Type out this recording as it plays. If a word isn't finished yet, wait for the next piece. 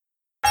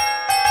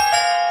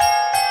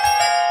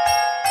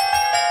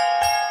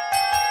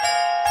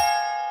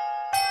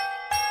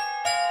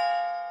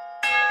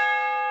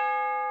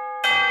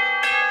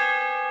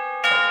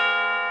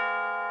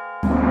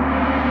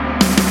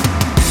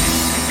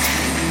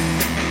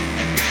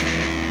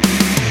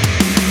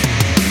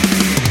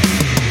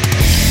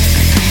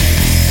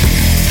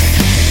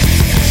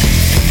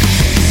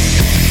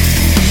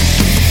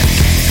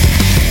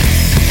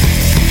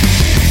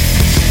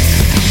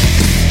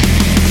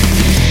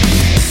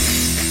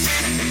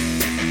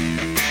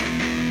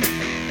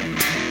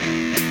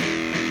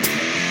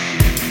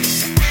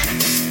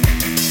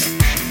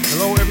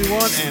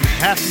and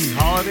happy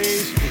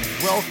holidays.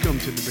 Welcome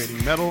to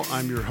Debating Metal.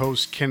 I'm your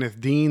host,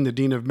 Kenneth Dean, the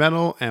Dean of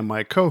Metal, and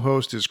my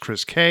co-host is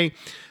Chris K.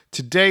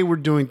 Today, we're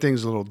doing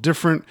things a little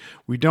different.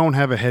 We don't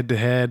have a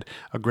head-to-head,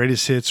 a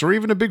greatest hits, or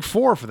even a big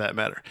four for that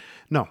matter.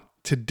 No,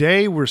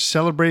 today we're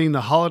celebrating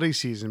the holiday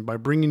season by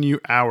bringing you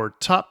our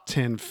top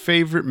 10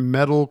 favorite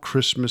metal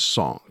Christmas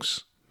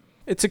songs.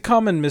 It's a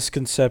common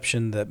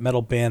misconception that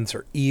metal bands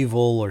are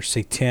evil or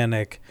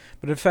satanic,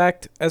 but in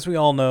fact, as we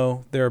all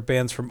know, there are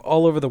bands from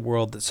all over the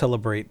world that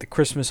celebrate the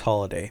Christmas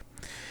holiday.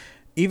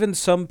 Even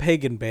some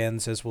pagan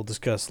bands, as we'll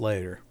discuss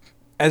later.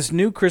 As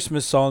new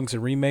Christmas songs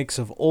and remakes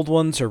of old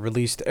ones are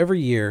released every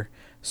year,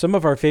 some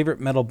of our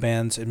favorite metal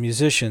bands and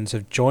musicians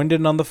have joined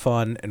in on the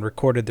fun and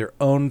recorded their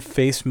own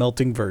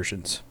face-melting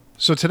versions.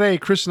 So today,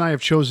 Chris and I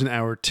have chosen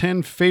our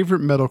 10 favorite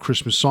metal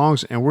Christmas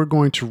songs, and we're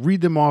going to read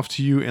them off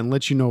to you and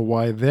let you know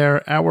why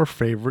they're our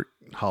favorite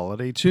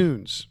holiday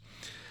tunes.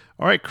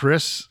 All right,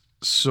 Chris,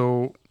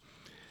 so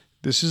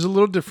this is a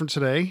little different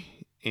today,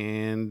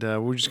 and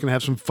we're just going to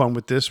have some fun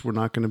with this. We're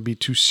not going to be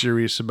too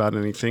serious about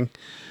anything.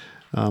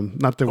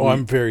 Not that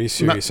I'm very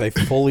serious. I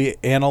fully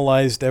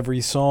analyzed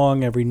every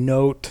song, every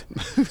note.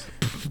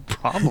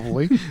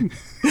 Probably.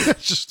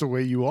 That's just the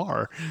way you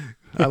are.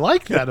 I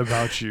like that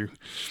about you.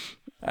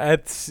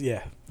 It's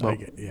But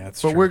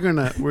true. we're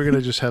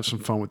gonna just have some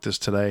fun with this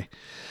today.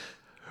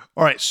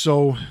 All right,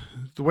 so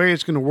the way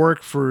it's gonna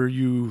work for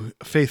you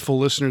faithful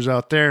listeners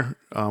out there,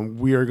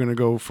 we are gonna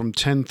go from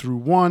 10 through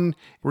 1.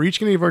 We're each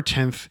gonna give our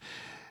 10th,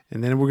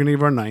 and then we're gonna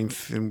give our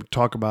 9th and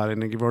talk about it,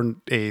 and then give our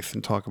 8th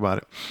and talk about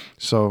it.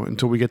 So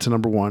until we get to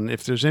number 1,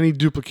 if there's any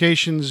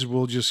duplications,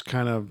 we'll just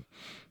kind of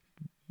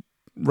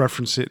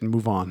reference it and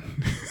move on.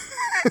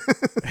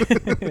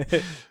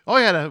 Oh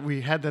yeah,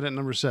 we had that at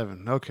number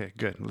 7. Okay,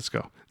 good. Let's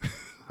go.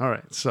 All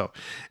right. So,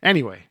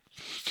 anyway,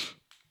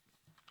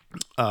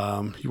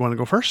 you want to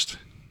go first?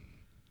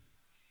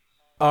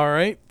 All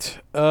right.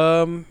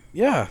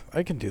 Yeah,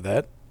 I can do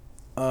that.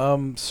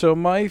 So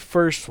my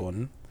first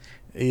one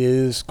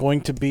is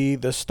going to be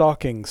the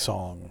Stalking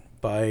Song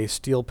by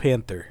Steel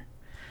Panther.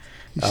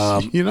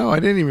 I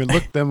didn't even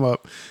look them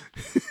up.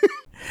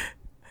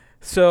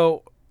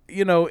 So,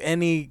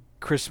 any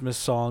Christmas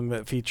song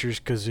that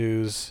features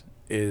kazoos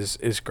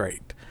is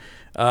great.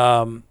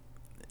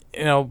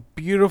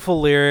 Beautiful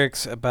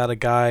lyrics about a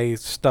guy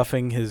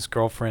stuffing his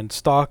girlfriend's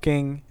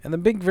stocking, and then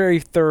being very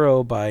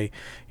thorough by,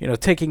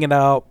 taking it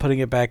out, putting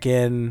it back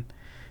in,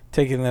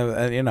 taking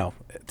the,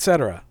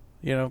 etc.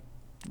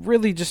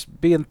 Really just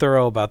being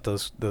thorough about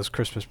those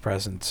Christmas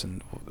presents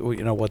and,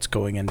 what's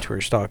going into her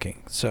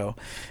stocking. So,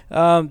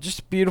 just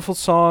a beautiful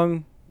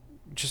song,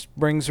 just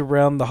brings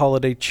around the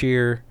holiday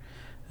cheer.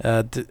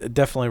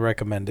 Definitely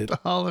recommend it. The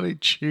holiday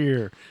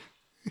cheer.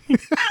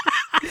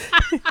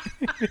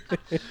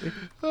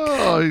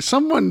 Oh,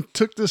 someone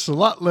took this a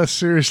lot less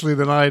seriously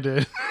than I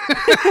did.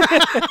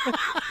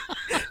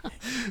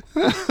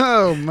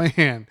 Oh,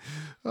 man.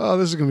 Oh,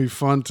 this is going to be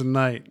fun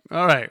tonight.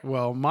 All right.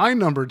 Well, my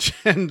number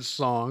 10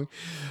 song,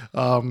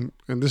 and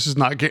this is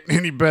not getting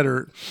any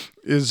better,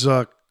 is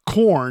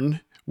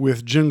Korn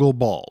with Jingle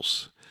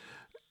Balls.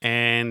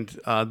 And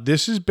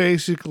this is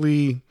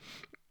basically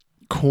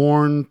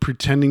Korn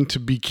pretending to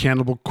be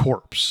Cannibal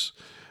Corpse,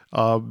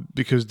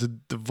 because the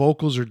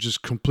vocals are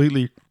just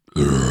completely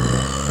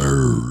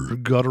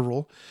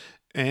guttural,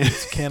 and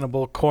it's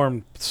Cannibal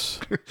Corpse,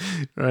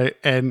 right?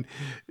 And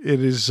it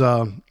is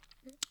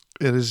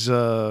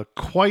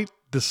quite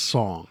the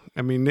song.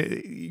 I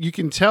mean, you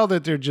can tell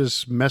that they're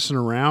just messing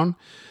around,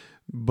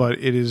 but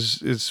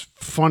it's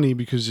funny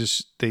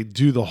because they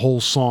do the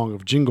whole song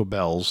of Jingle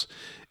Bells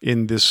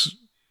in this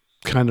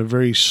kind of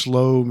very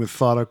slow,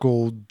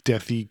 methodical,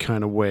 deathy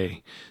kind of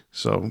way.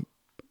 So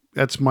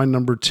that's my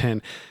number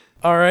 10.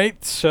 All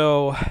right.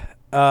 So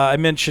I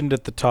mentioned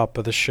at the top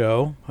of the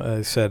show,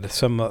 I said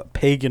some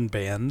pagan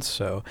bands.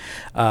 So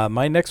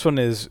my next one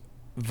is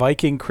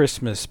Viking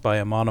Christmas by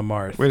Amon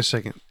Amarth. Wait a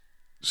second.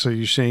 So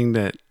you're saying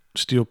that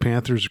Steel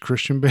Panther is a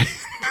Christian band?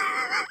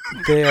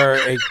 They are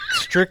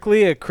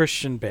strictly a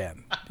Christian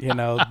band,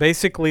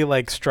 basically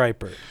like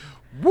Stryper.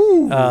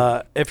 Woo!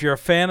 If you're a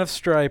fan of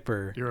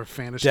Stryper, You're a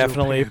fan of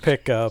definitely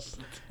pick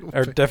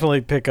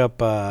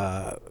up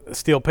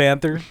Steel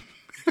Panther.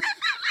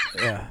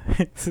 Yeah,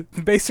 it's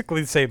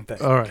basically the same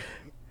thing. All right.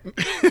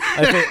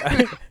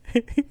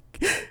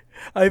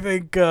 I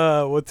think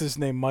what's his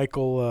name?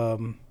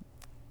 Michael.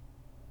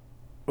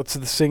 What's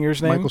the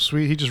singer's name? Michael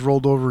Sweet. He just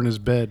rolled over in his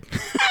bed.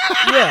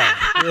 Yeah.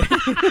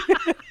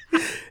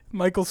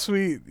 Michael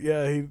Sweet.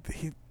 Yeah,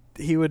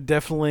 he would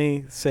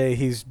definitely say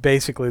he's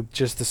basically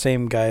just the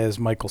same guy as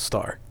Michael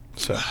Starr.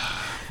 So.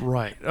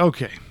 Right.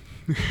 Okay.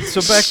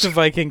 So back to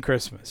Viking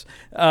Christmas.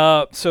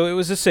 So it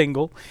was a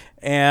single,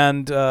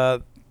 and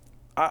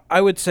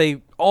I would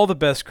say all the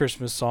best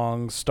Christmas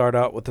songs start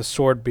out with a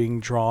sword being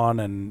drawn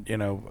and,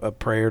 a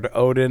prayer to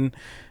Odin.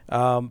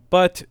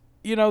 But,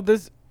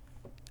 this,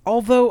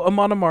 although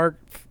Amon Amarth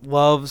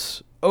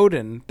loves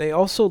Odin, they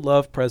also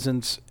love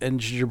presents and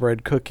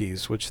gingerbread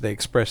cookies, which they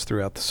express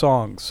throughout the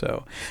song.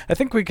 So I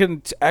think we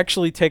can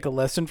actually take a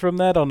lesson from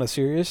that on a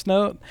serious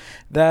note,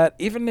 that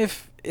even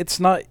if it's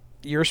not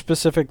your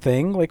specific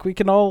thing, like, we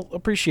can all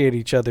appreciate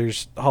each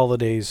other's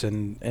holidays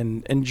and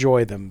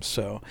enjoy them.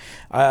 So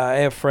I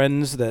have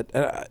friends that,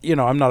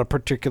 I'm not a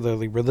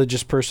particularly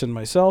religious person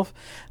myself,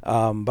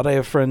 but I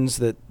have friends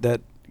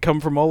that come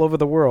from all over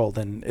the world,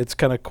 and it's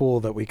kind of cool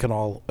that we can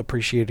all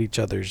appreciate each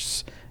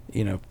other's,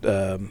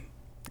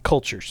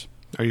 cultures.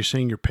 Are you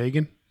saying you're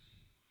pagan?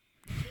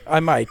 I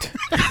might.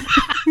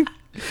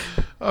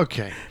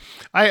 Okay.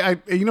 I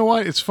you know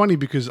what? It's funny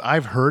because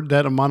I've heard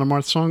that Amon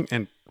Amarth song,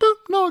 and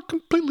no, I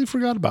completely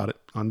forgot about it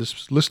on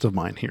this list of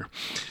mine here.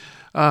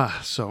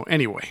 So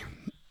anyway,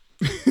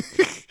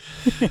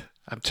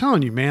 I'm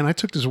telling you, man, I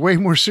took this way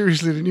more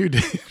seriously than you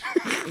did.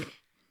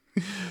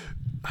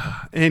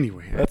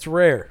 Anyway. That's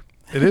rare.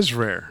 It is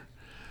rare.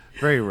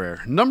 Very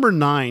rare. Number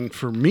 9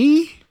 for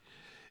me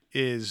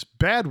is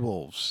Bad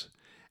Wolves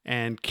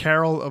and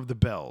Carol of the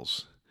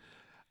Bells.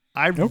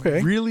 I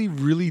really,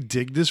 really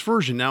dig this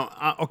version. Now,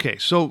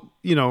 so,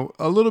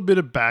 a little bit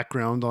of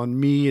background on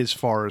me as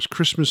far as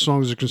Christmas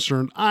songs are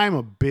concerned. I'm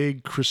a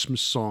big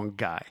Christmas song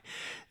guy.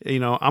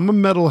 I'm a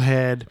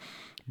metalhead,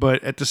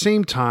 but at the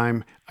same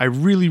time, I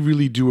really,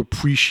 really do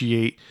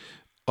appreciate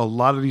a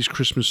lot of these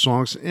Christmas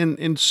songs,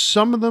 and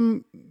some of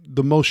them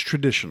the most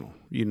traditional,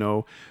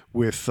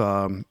 with,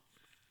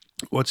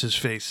 what's his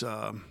face?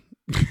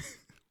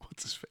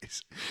 What's his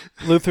face?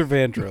 Luther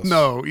Vandross.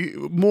 No,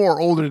 more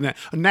older than that.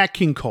 Nat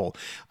King Cole.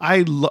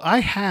 I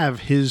have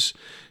his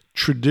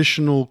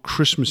traditional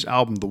Christmas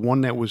album, the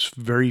one that was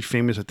very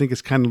famous. I think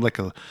it's kind of like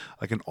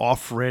an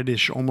off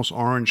reddish, almost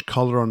orange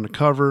color on the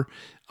cover.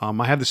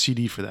 I have the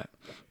CD for that.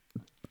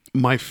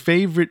 My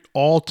favorite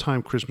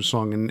all-time Christmas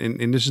song,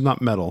 and this is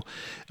not metal,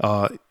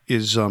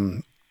 is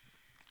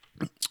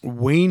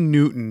Wayne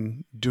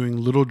Newton doing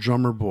Little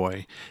Drummer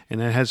Boy,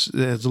 and it has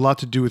a lot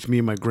to do with me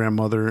and my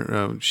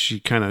grandmother. She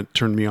kind of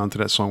turned me on to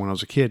that song when I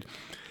was a kid,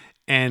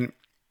 and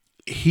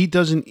he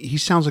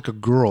sounds like a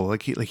girl,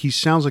 he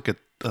sounds like a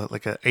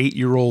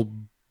 8-year-old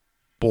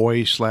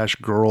boy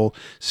 / girl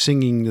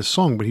singing this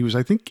song, but he was,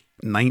 I think,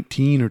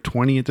 19 or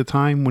 20 at the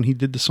time when he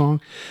did the song.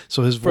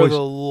 So his voice, for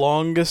the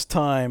longest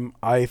time,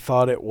 I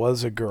thought it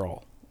was a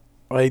girl.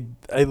 I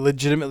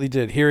legitimately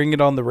did. Hearing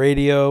it on the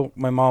radio,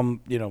 my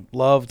mom,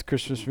 loved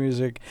Christmas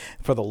music.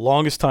 For the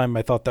longest time,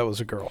 I thought that was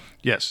a girl.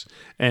 Yes,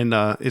 and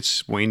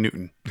it's Wayne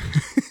Newton.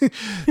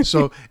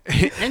 So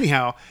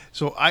anyhow,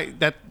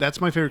 that's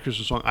my favorite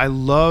Christmas song. I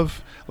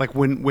love, like,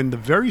 when the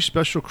very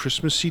special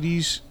Christmas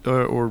CDs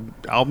or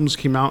albums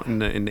came out in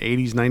the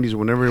 80s, 90s, or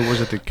whenever it was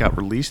that they got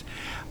released.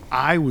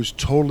 I was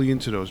totally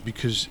into those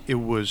because it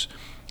was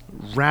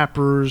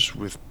rappers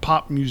with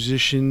pop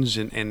musicians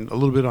and a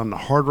little bit on the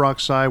hard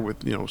rock side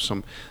with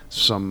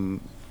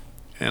some,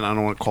 and I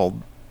don't want to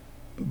call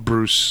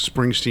Bruce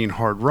Springsteen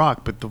hard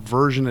rock, but the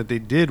version that they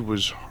did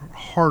was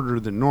harder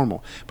than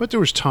normal. But there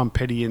was Tom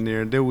Petty in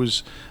there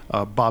was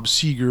Bob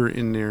Seger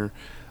in there,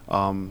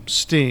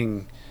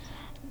 Sting,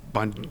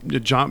 Bon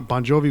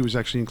Jovi was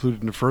actually included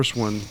in the first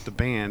one, the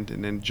band,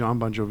 and then John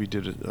Bon Jovi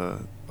did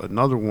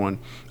another one.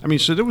 I mean,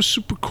 so there was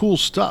super cool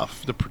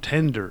stuff. The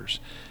Pretenders,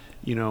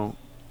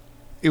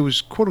 it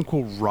was quote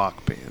unquote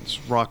rock bands,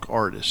 rock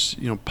artists,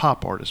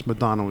 pop artists.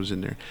 Madonna was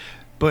in there,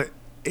 but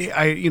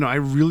I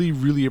really,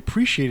 really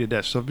appreciated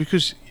that stuff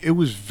because it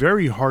was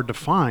very hard to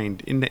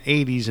find in the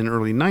 80s and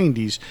early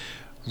 90s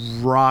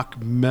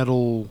rock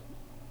metal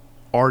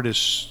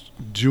artists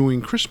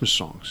doing Christmas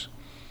songs.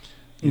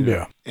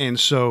 Yeah. And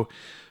so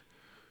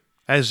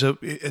as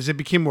it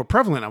became more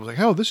prevalent, I was like,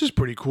 oh, this is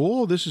pretty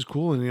cool. This is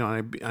cool. And,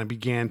 I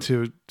began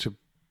to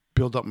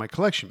build up my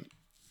collection,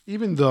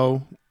 even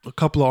though a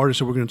couple of artists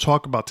that we're going to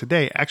talk about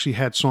today actually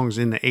had songs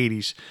in the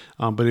 80s.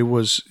 But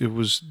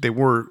they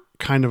were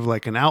kind of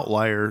like an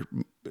outlier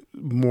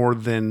more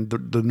than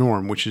the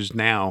norm, which is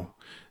now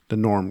the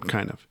norm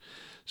kind of.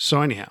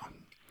 So anyhow,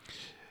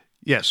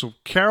 yeah. So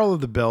Carol of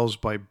the Bells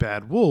by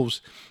Bad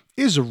Wolves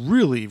is a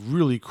really,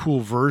 really cool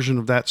version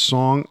of that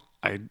song.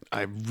 I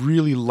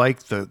really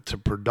like the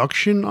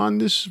production on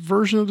this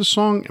version of the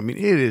song. I mean,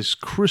 it is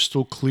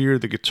crystal clear.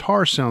 The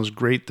guitar sounds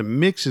great. The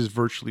mix is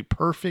virtually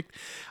perfect.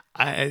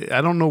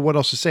 I don't know what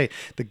else to say.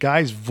 The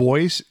guy's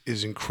voice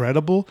is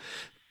incredible.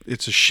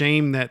 It's a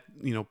shame that,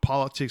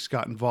 politics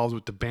got involved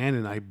with the band,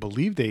 and I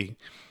believe they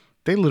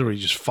literally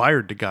just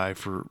fired the guy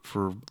for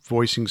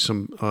voicing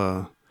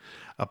some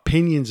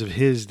opinions of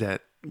his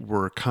that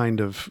were kind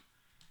of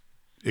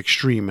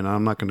extreme, and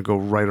I'm not going to go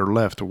right or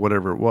left or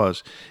whatever it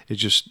was. It's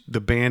just the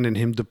band and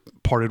him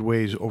parted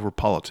ways over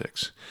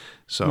politics.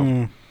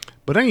 So,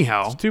 but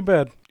anyhow, it's too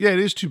bad. Yeah, it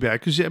is too bad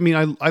because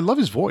I love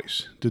his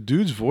voice. The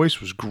dude's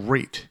voice was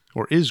great,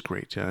 or is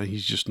great.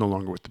 He's just no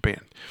longer with the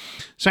band.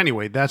 So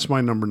anyway, that's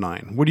my number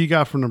 9. What do you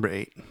got for number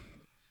 8?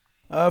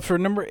 For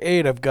number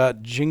 8, I've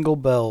got Jingle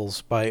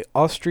Bells by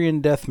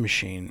Austrian Death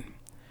Machine.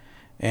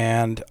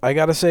 And I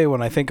gotta say,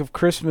 when I think of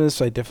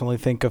Christmas, I definitely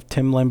think of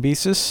Tim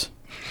Lambesis.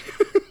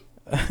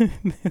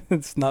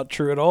 It's not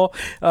true at all.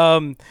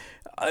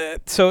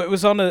 So it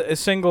was on a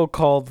single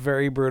called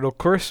 "Very Brutal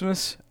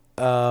Christmas."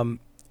 Um,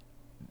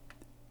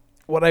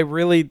 what I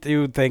really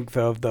do think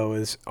though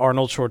is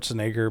Arnold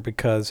Schwarzenegger,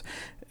 because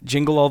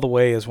Jingle All the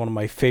Way is one of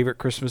my favorite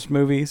Christmas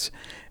movies,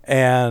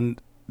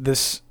 and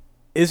this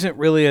isn't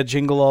really a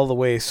Jingle All the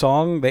Way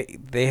song.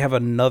 They have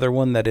another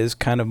one that is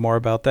kind of more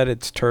about that.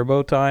 It's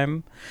Turbo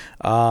Time,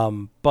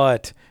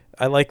 but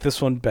I like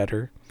this one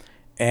better.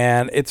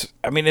 And it's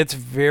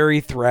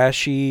very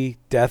thrashy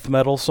death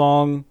metal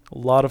song, a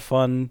lot of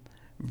fun,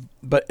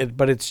 but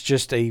it's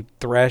just a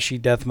thrashy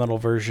death metal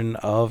version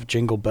of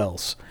Jingle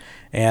Bells,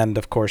 and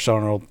of course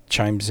Arnold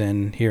chimes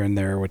in here and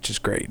there, which is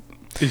great.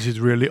 Is it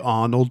really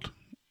Arnold,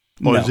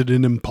 or No. is it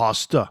an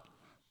imposter?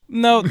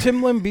 No,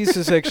 Tim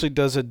Lambesis actually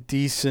does a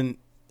decent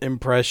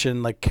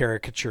impression, like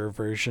caricature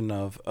version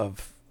of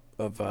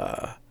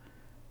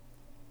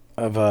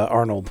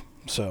Arnold.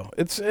 So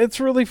it's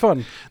really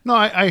fun. No,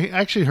 I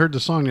actually heard the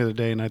song the other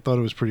day, and I thought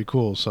it was pretty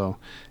cool. So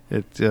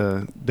it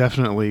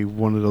definitely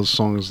one of those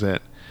songs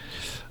that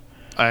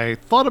I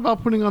thought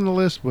about putting on the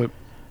list, but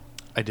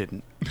I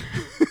didn't.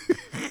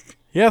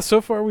 Yeah,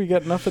 so far we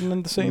got nothing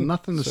in the same.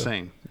 Nothing the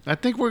same. I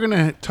think we're going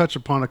to touch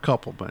upon a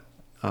couple, but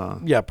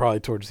yeah,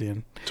 probably towards the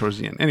end. Towards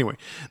the end. Anyway,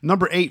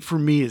 number 8 for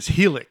me is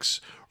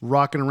Helix,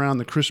 Rocking Around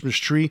the Christmas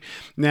Tree.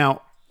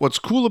 Now, what's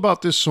cool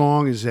about this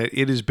song is that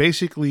it is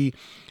basically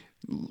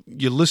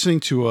you're listening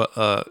to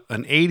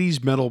an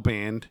 80s metal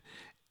band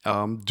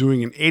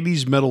doing an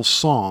 80s metal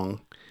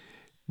song,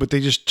 but they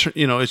just,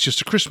 it's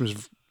just a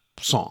Christmas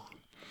song.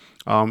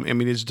 I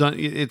mean, it's done.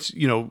 It's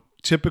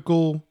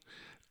typical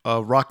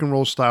rock and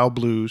roll style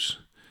blues.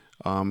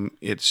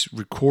 It's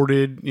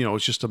recorded.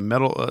 It's just a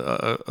metal,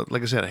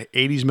 like I said, an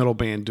 '80s metal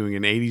band doing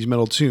an '80s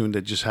metal tune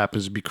that just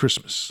happens to be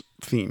Christmas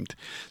themed.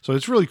 So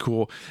it's really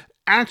cool.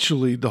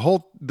 Actually, the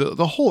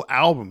whole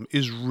album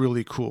is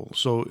really cool.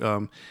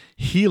 So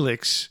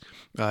Helix.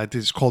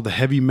 It's called The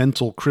Heavy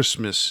Mental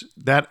Christmas.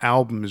 That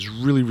album is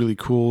really, really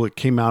cool. It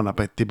came out,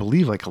 I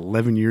believe, like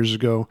 11 years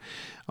ago,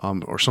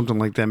 or something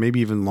like that, maybe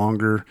even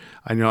longer.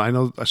 I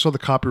know. I saw the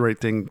copyright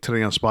thing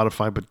today on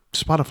Spotify, but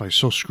Spotify is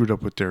so screwed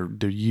up with their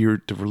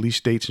year, the release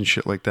dates and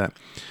shit like that.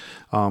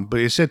 But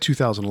it said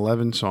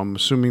 2011, so I'm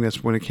assuming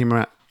that's when it came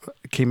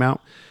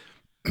out.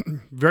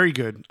 Very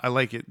good. I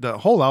like it. The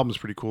whole album is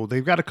pretty cool.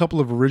 They've got a couple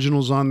of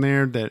originals on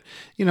there that,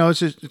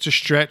 it's a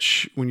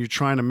stretch when you're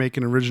trying to make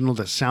an original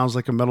that sounds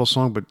like a metal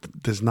song, but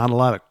there's not a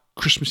lot of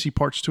Christmassy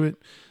parts to it.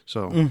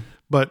 So,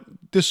 but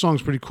this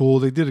song's pretty cool.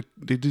 They did,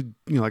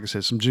 like I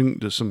said, some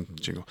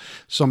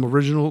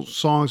original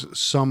songs,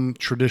 some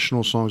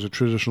traditional songs. The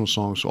traditional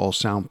songs all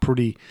sound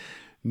pretty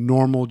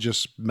normal,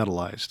 just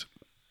metalized.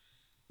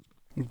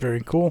 Very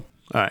cool.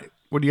 All right.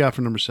 What do you got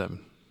for number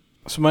 7?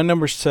 So my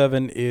number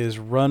 7 is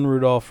Run,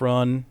 Rudolph,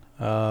 Run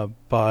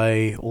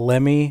by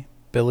Lemmy,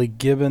 Billy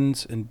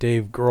Gibbons, and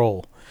Dave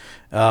Grohl.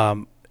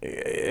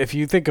 If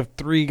you think of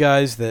 3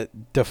 guys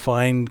that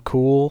define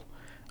cool,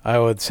 I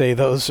would say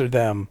those are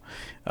them.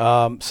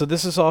 So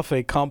this is off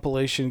a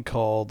compilation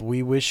called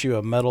We Wish You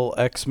a Metal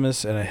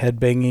Xmas and a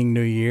Headbanging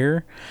New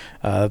Year.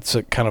 It's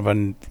a kind of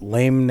a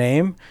lame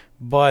name,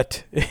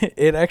 but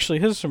it actually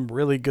has some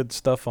really good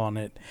stuff on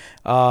it.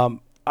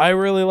 I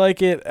really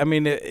like it. I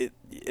mean,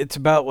 it's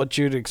about what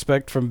you'd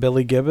expect from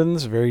Billy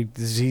Gibbons, a very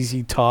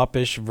ZZ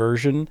Top-ish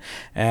version,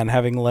 and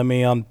having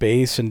Lemmy on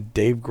bass and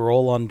Dave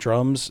Grohl on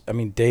drums. I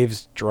mean,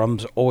 Dave's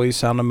drums always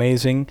sound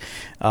amazing.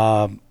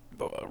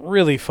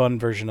 Really fun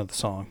version of the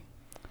song.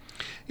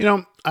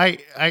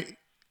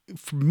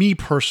 For me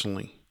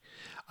personally,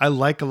 I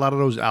like a lot of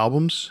those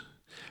albums,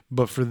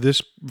 but for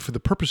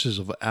the purposes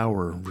of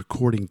our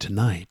recording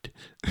tonight,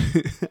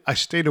 I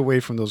stayed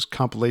away from those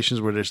compilations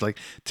where there's like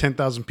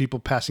 10,000 people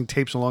passing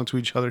tapes along to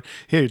each other.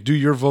 Here, do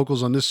your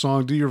vocals on this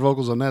song, do your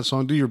vocals on that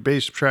song, do your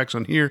bass tracks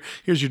on here,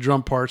 here's your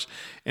drum parts,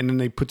 and then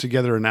they put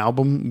together an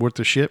album worth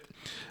of shit.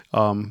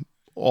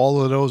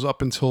 All of those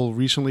up until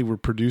recently were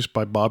produced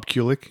by Bob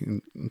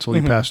Kulick until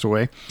he passed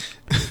away.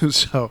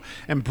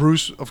 And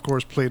Bruce, of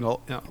course, played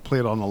on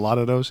a lot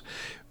of those.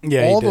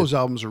 Yeah, all those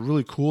albums are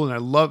really cool, and I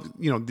love.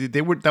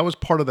 That was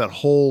part of that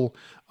whole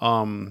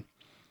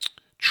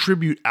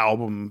tribute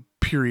album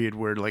period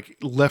where like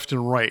left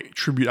and right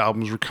tribute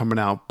albums were coming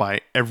out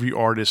by every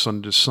artist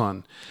under the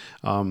sun.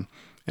 And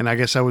I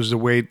guess that was the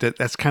way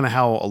that's kind of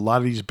how a lot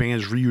of these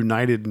bands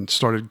reunited and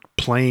started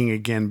playing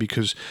again,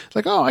 because it's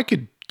like, oh, I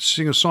could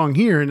sing a song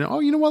here, and oh,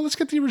 you know what, let's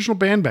get the original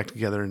band back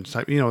together, and it's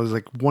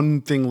like one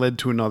thing led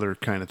to another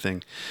kind of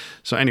thing.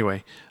 So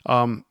anyway,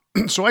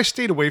 so I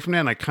stayed away from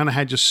that, and I kind of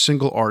had just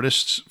single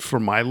artists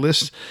for my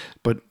list,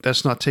 but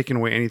that's not taking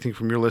away anything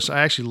from your list.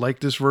 I actually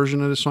like this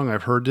version of this song.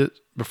 I've heard it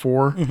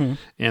before,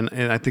 and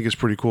I think it's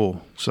pretty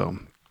cool. So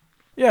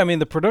yeah, I mean,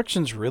 the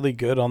production's really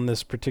good on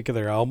this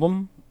particular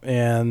album,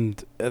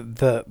 and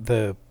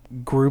the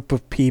group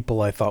of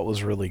people I thought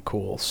was really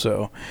cool.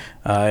 So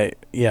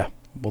yeah.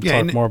 We'll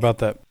talk more about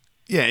that.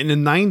 Yeah, in the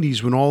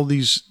 90s, when all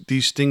these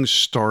things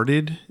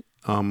started,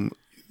 a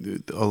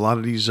lot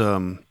of these,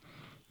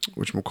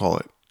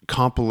 whatchamacallit,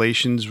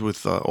 compilations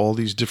with all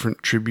these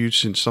different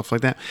tributes and stuff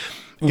like that,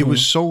 it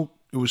was so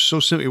It was so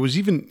simple. It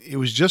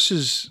was just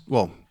as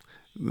well.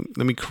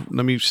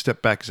 Let me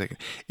step back a second.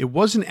 It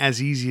wasn't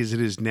as easy as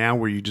it is now,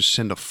 where you just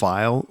send a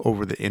file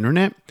over the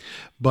internet,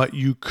 but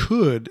you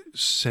could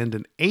send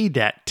an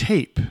ADAT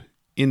tape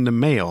in the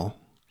mail,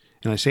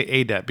 and I say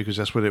ADAT because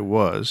that's what it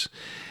was.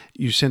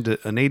 You sent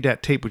an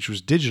ADAT tape, which was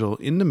digital,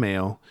 in the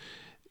mail,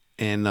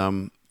 and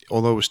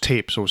although it was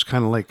tape, so it was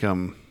kind of like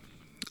a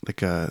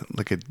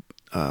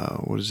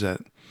what is that?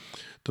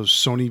 Those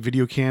Sony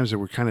video cams that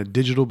were kind of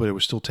digital, but it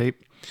was still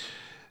tape.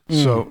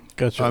 So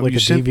gotcha, like a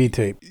DV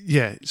tape.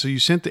 Yeah, so you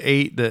sent the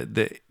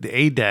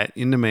ADAT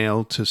in the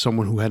mail to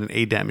someone who had an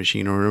ADAT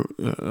machine or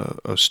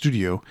a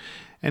studio,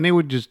 and they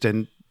would just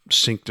then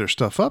sync their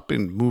stuff up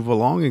and move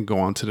along and go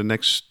on to the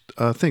next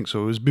thing.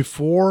 So it was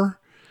before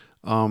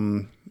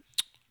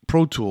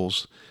Pro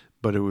Tools,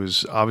 but it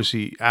was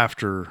obviously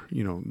after,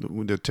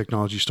 when the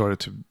technology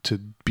started to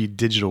be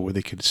digital, where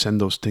they could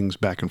send those things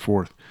back and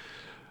forth.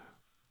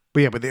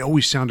 But yeah, but they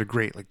always sounded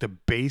great. Like the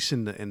bass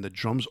and the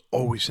drums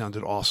always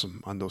sounded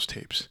awesome on those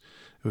tapes.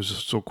 It was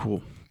just so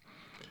cool.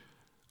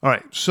 All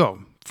right, so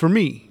for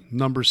me,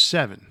 number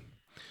 7.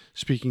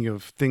 Speaking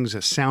of things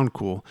that sound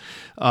cool,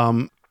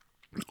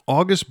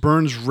 August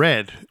Burns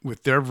Red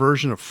with their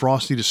version of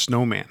Frosty the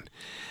Snowman.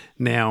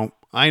 Now,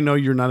 I know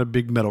you're not a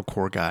big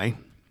metalcore guy,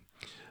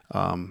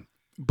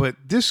 but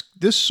this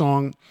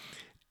song.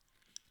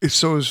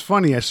 So it was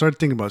funny. I started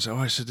thinking about it.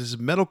 I said, there's a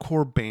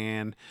metalcore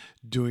band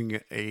doing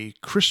a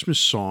Christmas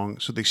song.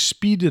 So they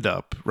speed it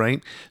up,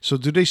 right? So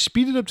do they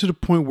speed it up to the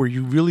point where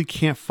you really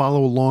can't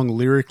follow along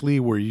lyrically,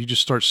 where you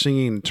just start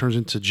singing and it turns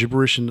into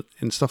gibberish and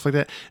stuff like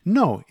that?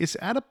 No, it's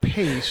at a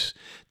pace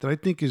that I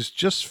think is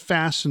just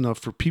fast enough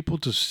for people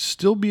to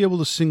still be able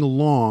to sing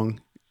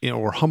along,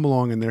 or hum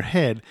along in their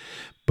head,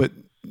 but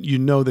you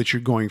know that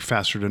you're going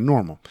faster than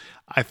normal.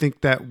 I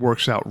think that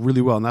works out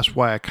really well, and that's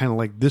why I kind of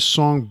like this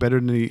song better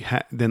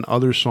than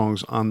other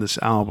songs on this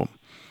album.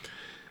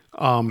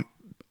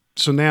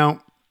 So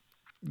now,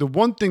 the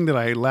one thing that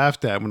I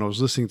laughed at when I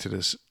was listening to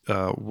this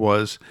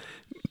was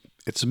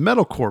it's a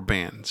metalcore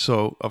band.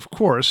 So, of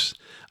course,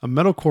 a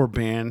metalcore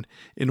band,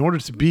 in order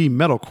to be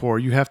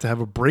metalcore, you have to have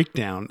a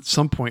breakdown at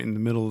some point in the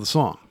middle of the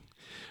song.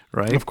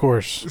 Right? Of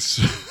course.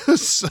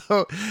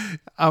 So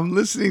I'm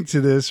listening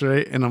to this,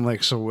 right? And I'm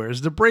like, so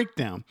where's the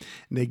breakdown?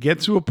 And they get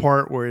to a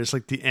part where it's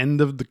like the end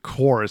of the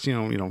chorus,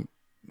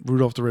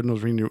 Rudolph the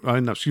Red-Nosed Reindeer,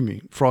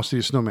 Frosty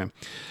the Snowman.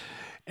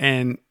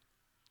 And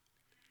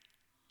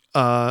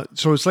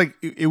so it's like,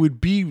 it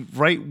would be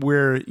right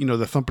where, the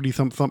thumpity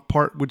thump thump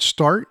part would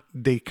start.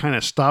 They kind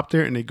of stop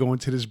there and they go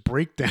into this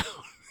breakdown.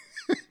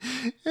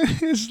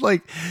 It's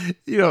like,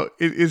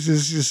 it's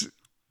just,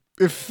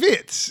 it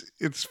fits.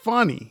 It's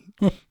funny.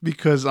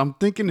 Because I'm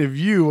thinking of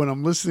you when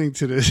I'm listening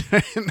to this,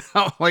 and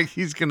I'm like,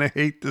 he's gonna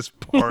hate this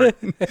part.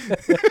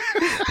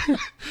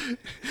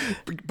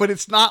 But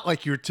it's not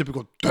like your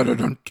typical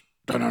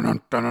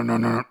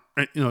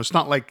it's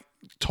not like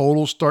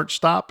total start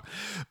stop,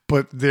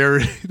 but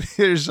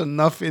there's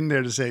enough in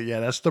there to say,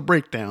 yeah, that's the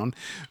breakdown,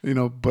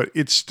 but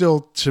it's still,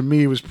 to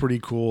me, it was pretty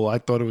cool. I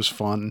thought it was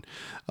fun.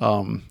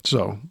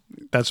 So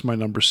that's my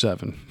number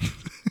 7.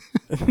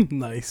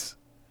 Nice.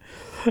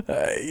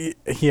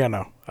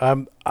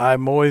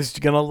 I'm always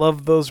gonna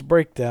love those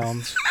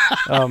breakdowns.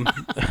 All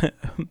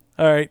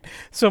right,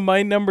 so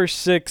my number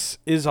 6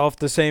 is off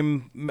the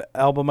same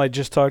album I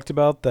just talked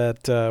about,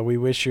 that We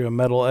Wish You a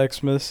Metal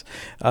Xmas.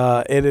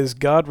 It is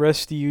God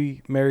Rest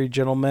Ye Merry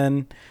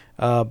Gentlemen,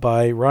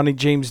 by Ronnie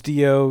James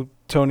Dio,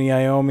 Tony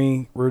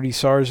Iommi, Rudy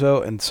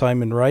Sarzo, and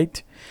Simon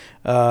Wright.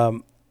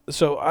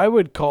 So I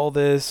would call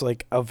this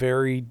like a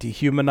very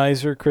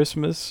Dehumanizer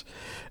Christmas.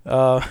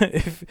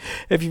 If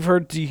you've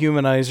heard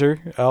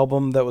Dehumanizer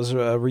album, that was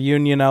a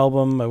reunion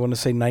album, I want to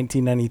say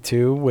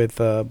 1992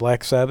 with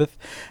Black Sabbath.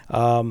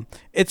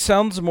 It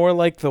sounds more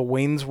like the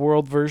Wayne's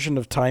World version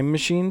of Time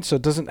Machine, so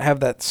it doesn't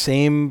have that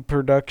same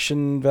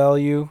production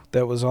value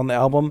that was on the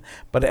album,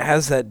 but it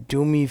has that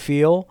doomy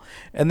feel.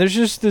 And there's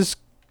just this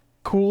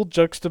cool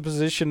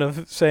juxtaposition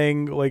of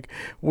saying like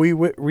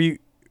we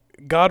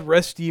God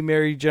rest ye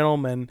merry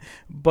gentlemen,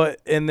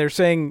 and they're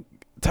saying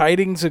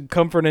tidings of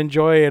comfort and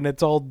joy, and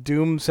it's all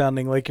doom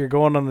sounding like you're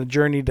going on a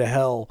journey to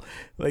hell.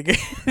 Like,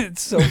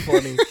 it's so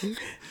funny.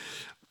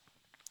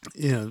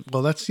 Yeah,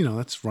 well, that's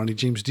Ronnie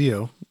James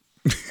Dio.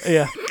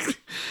 Yeah.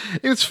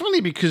 It's funny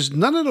because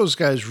none of those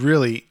guys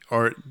really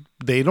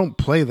they don't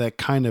play that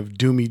kind of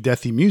doomy,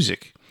 deathy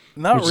music.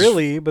 Not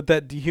really, but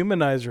that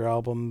Dehumanizer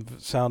album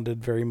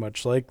sounded very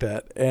much like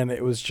that, and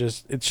it's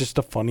just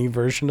a funny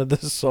version of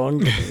this song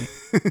to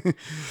me.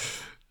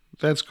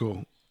 That's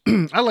cool.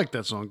 I like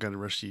that song, God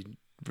Rest Ye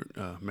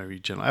Merry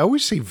Gentlemen. I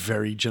always say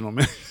very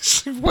gentlemen.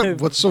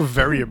 What's so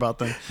very about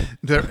them?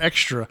 They're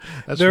extra.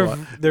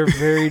 They're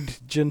varied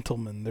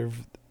gentlemen. They're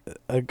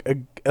a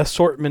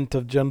assortment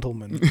of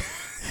gentlemen.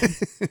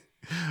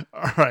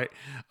 All right.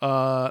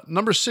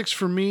 Number 6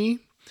 for me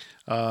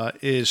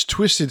is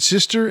Twisted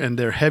Sister and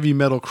their heavy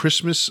metal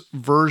Christmas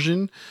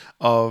version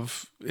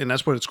of, and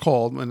that's what it's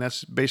called, and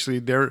that's basically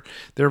their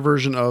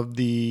version of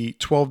the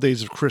 12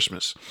 Days of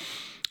Christmas.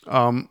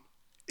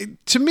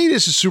 to me,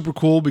 this is super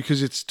cool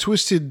because it's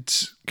Twisted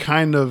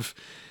kind of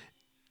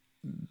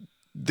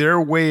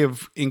their way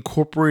of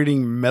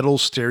incorporating metal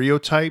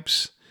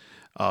stereotypes,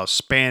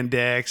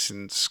 spandex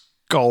and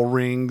skull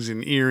rings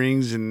and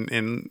earrings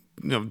and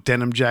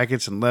denim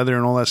jackets and leather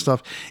and all that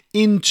stuff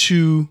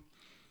into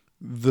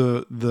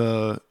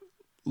the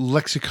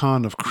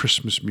lexicon of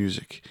Christmas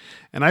music.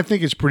 And I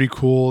think it's pretty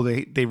cool.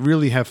 They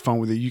really have fun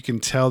with it. You can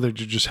tell they're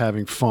just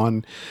having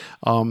fun.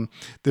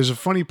 There's a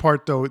funny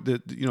part though,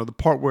 that the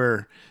part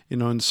where in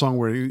the song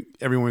where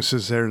everyone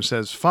sits there and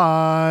says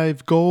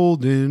 5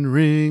 golden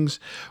rings.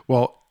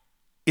 Well,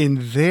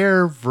 in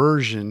their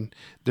version,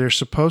 they're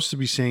supposed to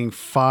be saying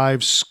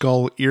 5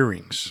 skull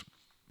earrings.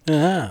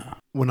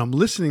 When I'm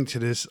listening to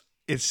this,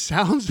 it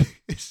sounds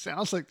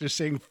like they're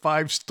saying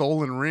 5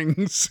 stolen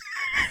rings.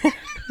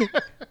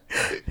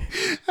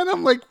 And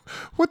I'm like,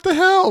 what the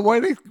hell? Why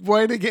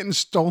are they getting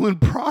stolen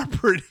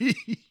property?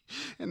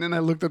 And then I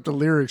looked up the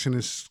lyrics and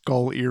it's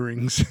skull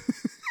earrings.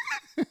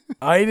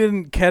 I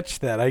didn't catch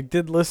that. I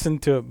did listen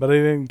to it, but I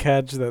didn't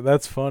catch that.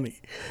 That's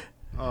funny.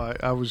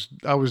 I was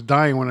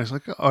dying when I was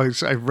like,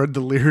 I read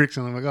the lyrics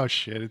and I'm like, oh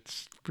shit,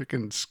 it's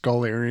freaking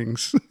skull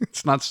earrings.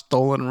 It's not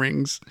stolen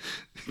rings.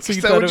 So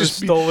you thought it was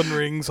stolen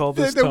rings all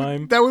this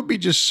time? That would be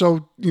just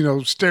so,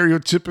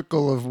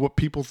 stereotypical of what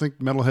people think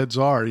metalheads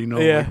are,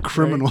 like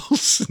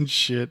criminals and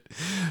shit.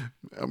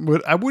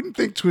 But I wouted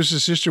think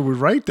Twisted Sister would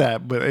write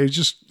that, but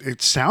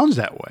it sounds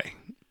that way.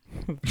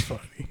 That's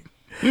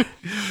funny.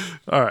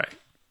 All right.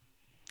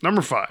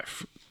 Number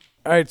 5.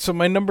 All right, so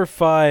my number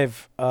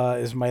 5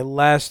 is my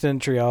last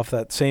entry off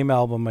that same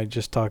album I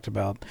just talked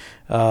about.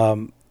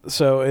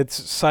 So it's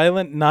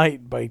Silent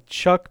Night by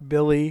Chuck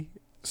Billy,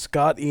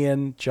 Scott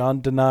Ian,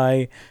 John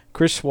Denai,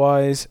 Chris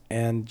Wise,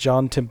 and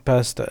John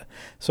Tempesta.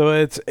 So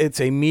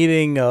it's a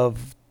meeting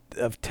of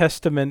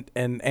Testament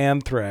and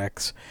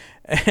Anthrax.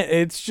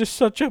 It's just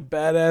such a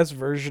badass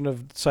version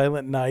of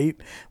Silent Night.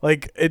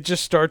 Like, it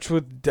just starts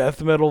with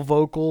death metal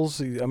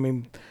vocals. I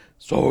mean,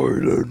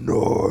 Silent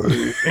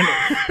Night.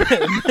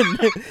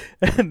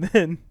 and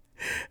then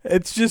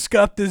it's just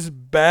got this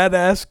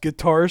badass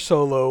guitar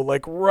solo,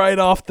 like right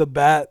off the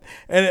bat,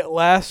 and it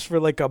lasts for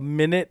like a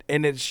minute,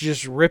 and it's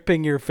just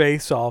ripping your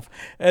face off.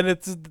 And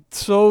it's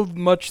so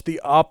much the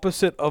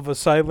opposite of a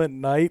Silent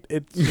Night.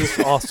 It's just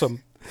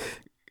awesome.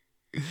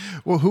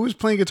 Well, who was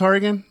playing guitar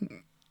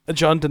again?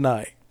 John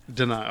Denai.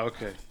 Denai,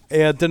 okay.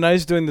 Yeah,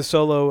 Denai's doing the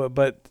solo,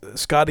 but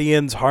Scott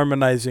Ian's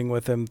harmonizing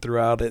with him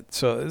throughout it.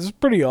 So it's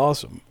pretty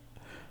awesome.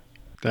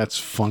 That's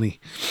funny.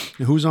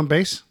 And who's on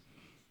bass?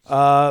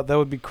 That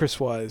would be Chris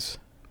Wise.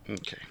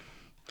 Okay.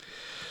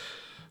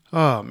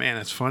 Oh man,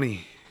 that's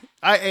funny.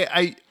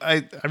 I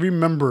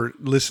remember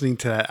listening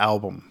to that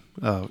album.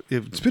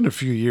 It's been a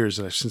few years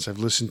since I've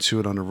listened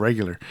to it on a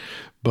regular,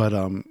 but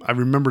I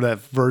remember that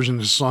version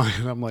of the song,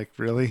 and I'm like,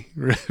 really?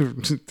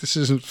 This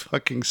isn't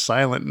fucking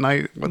Silent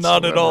Night whatsoever.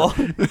 Not at all.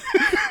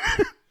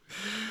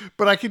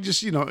 But I can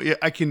just,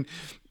 I can.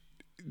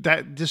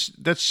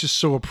 That's just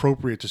so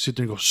appropriate to sit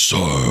there and go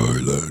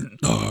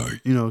Silent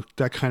Night,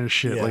 that kind of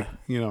shit.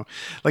 Yeah.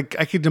 Like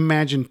I could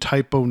imagine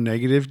Typo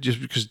Negative,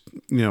 just because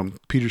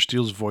Peter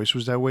Steele's voice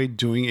was that way,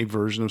 doing a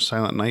version of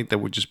Silent Night that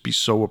would just be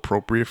so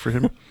appropriate for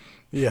him.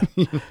 Yeah.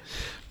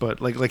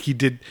 But like he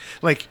did,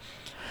 like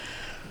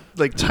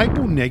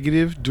Typo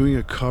Negative doing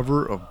a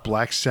cover of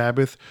Black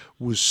Sabbath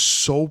was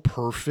so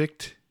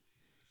perfect.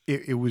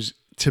 It was,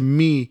 to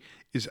me,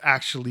 is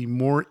actually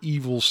more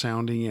evil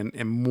sounding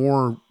and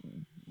more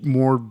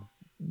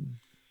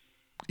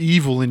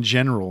evil in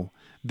general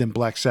than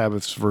Black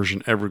Sabbath's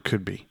version ever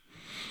could be.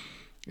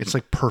 It's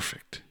like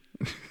perfect.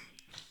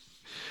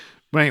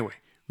 But anyway,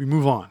 we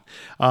move on.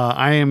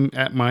 I am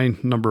at my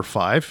number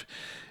 5.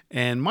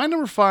 And my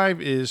number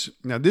 5 is,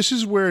 now this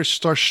is where it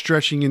starts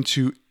stretching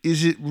into,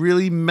 is it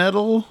really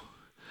metal?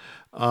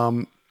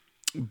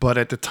 But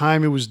at the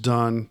time it was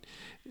done,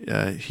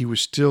 he was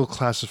still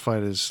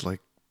classified as like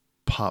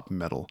pop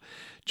metal.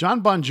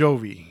 John Bon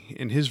Jovi,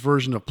 in his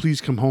version of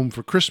Please Come Home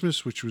for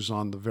Christmas, which was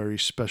on the very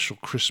special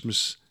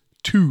Christmas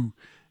 2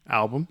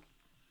 album.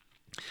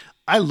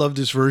 I love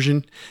this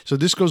version. So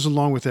this goes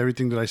along with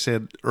everything that I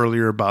said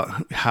earlier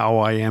about how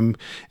I am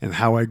and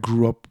how I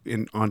grew up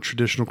on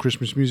traditional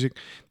Christmas music.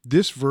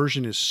 This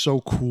version is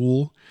so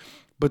cool,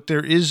 but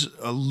there is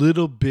a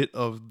little bit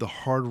of the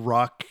hard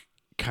rock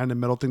kind of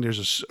metal thing.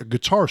 There's a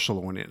guitar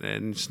solo in it,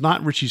 and it's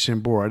not Richie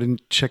Sambora. I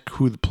didn't check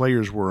who the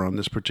players were on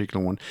this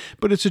particular one,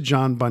 but it's a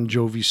John Bon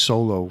Jovi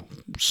solo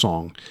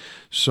song.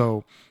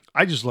 So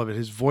I just love it.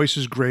 His voice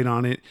is great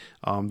on it.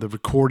 The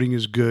recording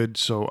is good.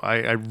 So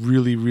I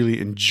really, really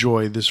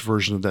enjoy this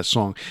version of that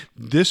song.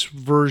 This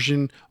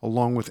version,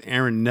 along with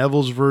Aaron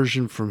Neville's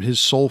version from his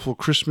Soulful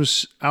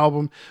Christmas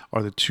album,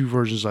 are the two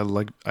versions I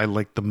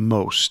like the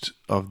most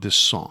of this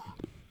song.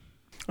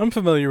 I'm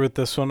familiar with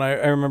this one.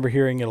 I remember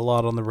hearing it a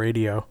lot on the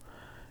radio.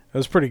 It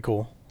was pretty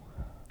cool.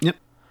 Yep.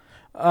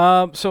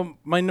 So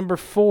my number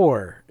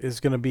 4 is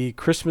going to be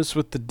Christmas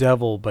with the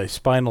Devil by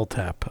Spinal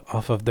Tap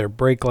off of their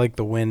Break Like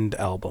the Wind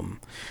album.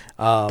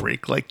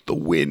 Break Like the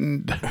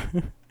Wind.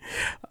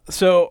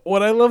 So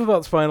what I love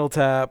about Spinal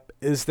Tap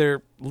is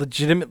they're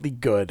legitimately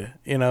good.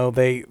 You know,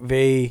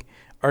 they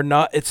are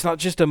not. It's not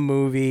just a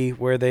movie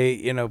where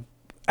they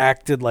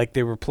acted like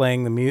they were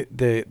playing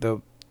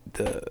the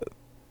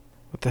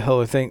what the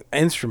hell are thing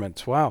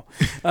instruments. Wow,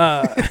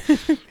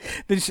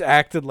 they just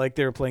acted like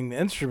they were playing the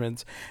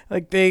instruments.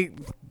 Like they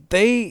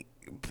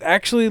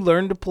actually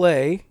learned to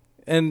play,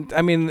 and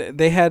I mean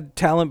they had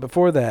talent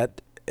before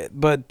that,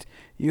 but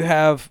you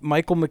have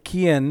Michael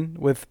McKean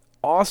with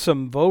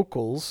awesome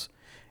vocals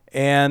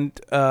and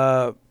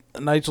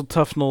Nigel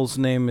Tufnell's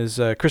name is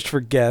Christopher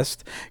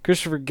Guest.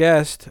 Christopher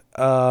Guest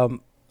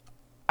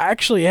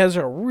actually has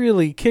a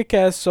really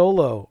kick-ass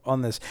solo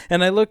on this,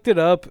 and I looked it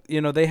up.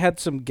 You know, they had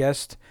some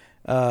guest,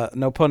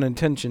 no pun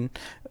intended,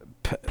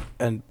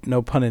 and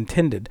no pun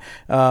intended.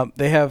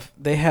 They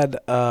had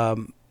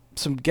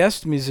some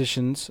guest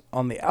musicians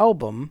on the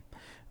album,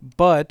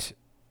 but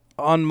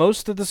on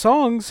most of the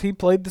songs he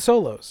played the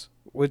solos,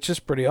 which is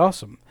pretty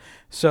awesome.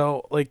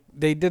 So, like,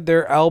 they did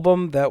their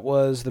album that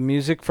was the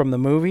music from the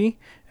movie,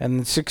 and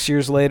then 6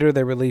 years later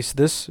they released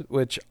this,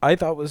 which I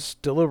thought was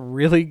still a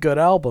really good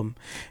album.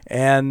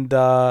 And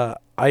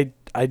I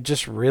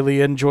just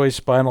really enjoy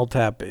Spinal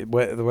Tap,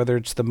 whether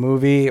it's the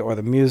movie or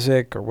the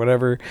music or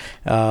whatever.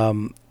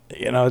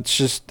 It's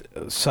just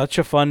such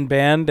a fun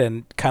band,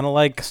 and kind of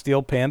like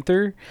Steel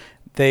Panther,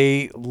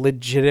 they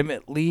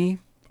legitimately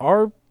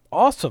are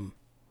awesome.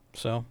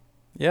 So,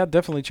 yeah,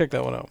 definitely check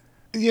that one out.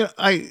 Yeah,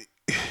 I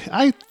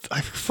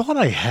thought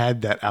I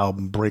had that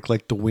album, Break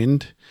Like the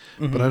Wind,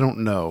 but I don't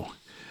know.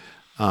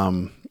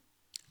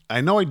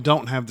 I know I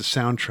don't have the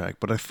soundtrack,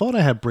 but I thought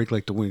I had Break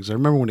Like the Wind, 'cause I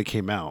remember when it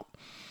came out.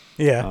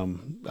 Yeah.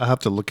 I have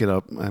to look it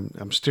up.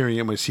 I'm staring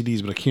at my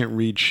CDs, but I can't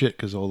read shit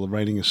because all the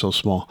writing is so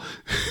small.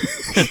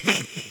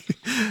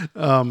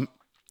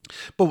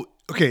 But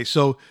okay,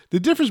 so the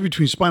difference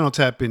between Spinal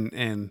Tap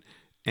and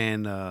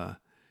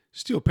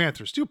Steel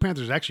Panther. Steel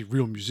Panther is actually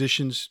real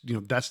musicians. You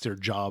know, that's their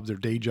job, their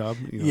day job.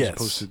 You know, Yes. as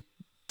opposed to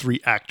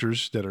three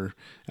actors that are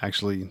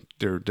actually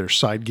their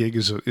side gig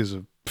is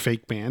a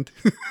fake band,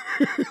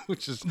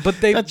 which is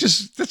that's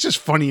just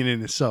funny in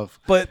itself.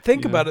 But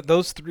think about it;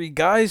 those three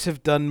guys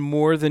have done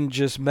more than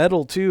just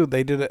metal too.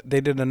 They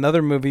did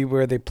another movie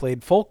where they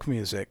played folk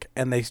music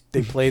and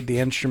they played the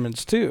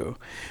instruments too.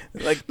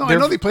 Like, no, I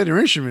know they play their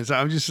instruments.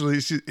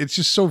 It's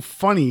just so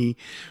funny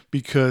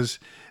because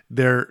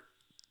they're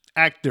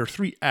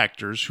three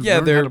actors who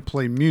learn how to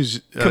play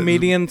music.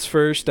 Comedians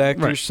first,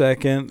 actors right.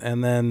 second,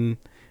 and then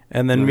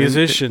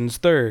musicians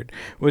third,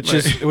 which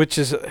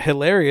is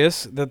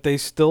hilarious that they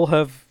still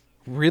have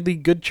really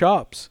good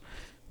chops.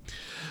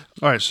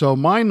 All right, so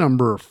my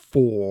number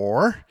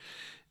 4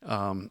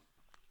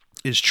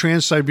 is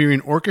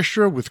Trans-Siberian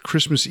Orchestra with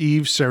Christmas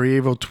Eve,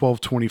 Sarajevo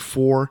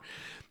 1224.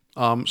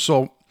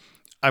 So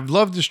I've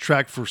loved this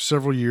track for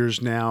several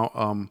years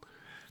now.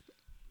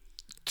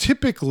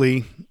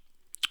 Typically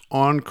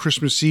on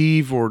Christmas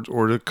Eve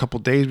or a couple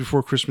days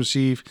before Christmas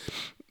Eve,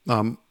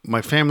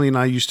 my family and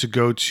I used to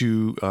go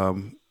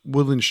to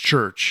Woodlands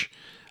Church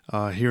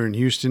here in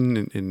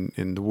Houston,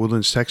 in the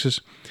Woodlands,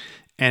 Texas,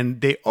 and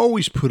they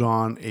always put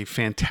on a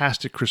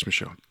fantastic Christmas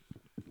show.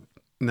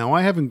 Now,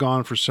 I haven't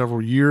gone for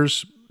several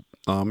years.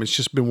 It's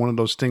just been one of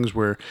those things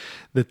where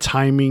the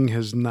timing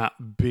has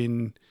not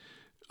been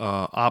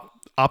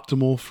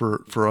optimal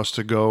for us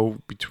to go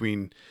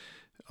between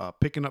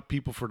picking up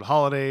people for the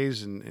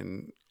holidays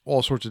and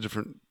all sorts of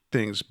different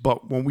things.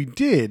 But when we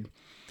did,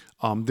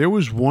 there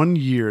was one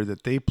year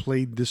that they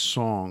played this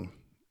song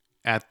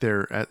at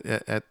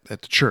the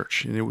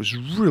church, and it was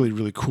really,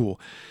 really cool.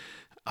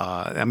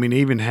 I mean, they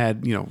even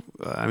had,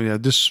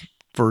 this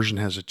version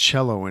has a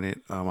cello in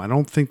it. I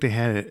don't think they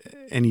had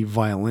any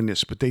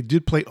violinists, but they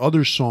did play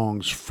other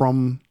songs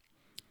from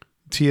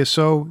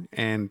TSO,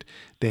 and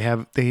they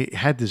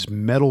had this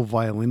metal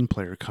violin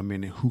player come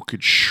in who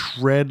could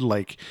shred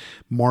like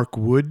Mark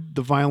Wood,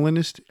 the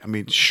violinist. I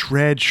mean,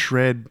 shred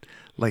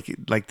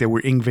like they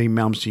were Yngwie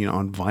Malmsteen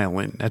on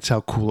violin. That's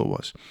how cool it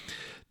was.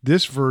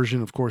 This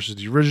version, of course, is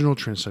the original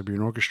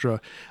Trans-Siberian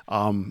Orchestra.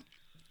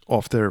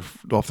 Off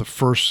the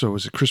first, so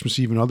is it Christmas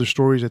Eve and Other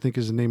Stories, I think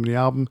is the name of the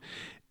album.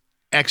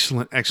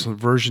 Excellent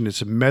version.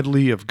 It's a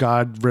medley of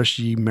God Rest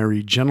Ye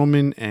Merry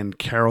Gentlemen and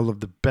Carol of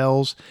the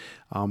Bells.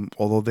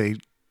 Although they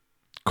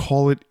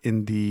call it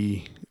in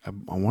the,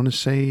 I want to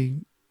say,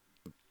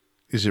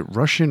 is it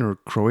Russian or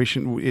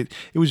Croatian? It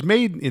was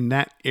made in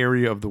that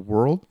area of the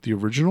world, the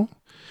original,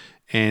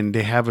 and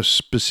they have a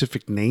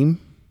specific name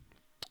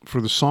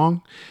for the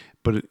song,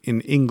 but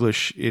in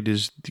English, it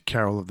is the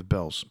Carol of the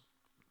Bells.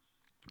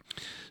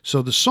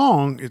 So the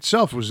song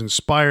itself was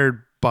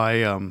inspired by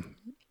a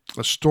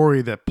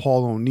story that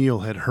Paul O'Neill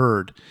had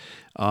heard.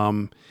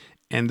 And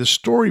the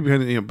story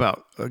behind it,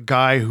 about a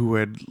guy who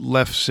had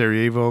left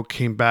Sarajevo,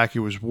 came back, it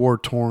was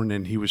war-torn,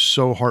 and he was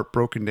so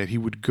heartbroken that he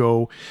would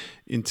go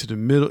into the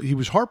middle. He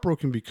was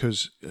heartbroken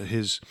because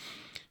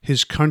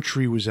his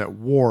country was at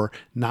war,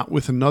 not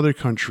with another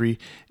country,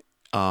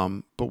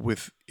 but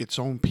with its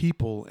own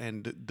people,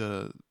 and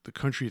the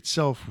country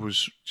itself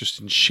was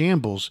just in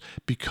shambles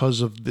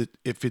because of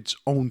its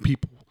own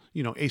people.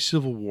 a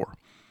civil war.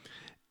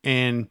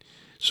 And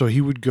so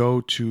he would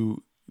go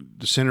to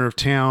the center of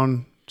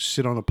town,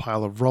 sit on a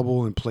pile of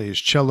rubble and play his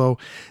cello.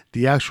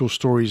 The actual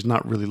story is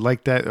not really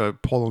like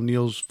that. Paul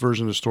O'Neill's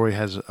version of the story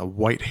has a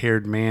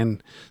white-haired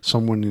man,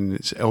 someone in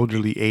his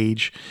elderly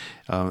age.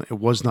 It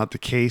was not the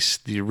case.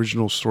 The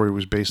original story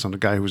was based on a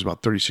guy who was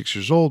about 36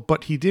 years old,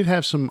 but he did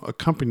have some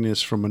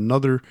accompanist from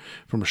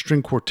a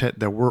string quartet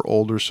that were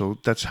older, so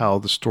that's how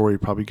the story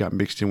probably got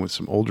mixed in with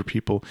some older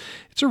people.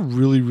 It's a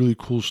really, really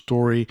cool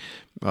story.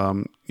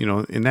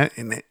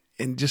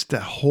 And just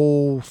that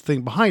whole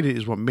thing behind it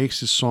is what makes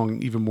this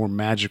song even more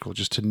magical,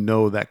 just to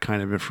know that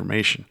kind of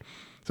information.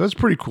 So that's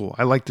pretty cool.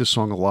 I like this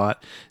song a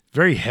lot.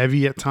 Very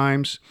heavy at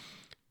times,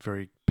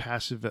 very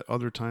passive at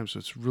other times. So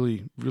it's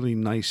really, really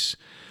nice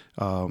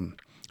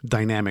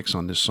dynamics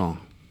on this song.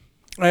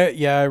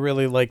 I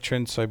really like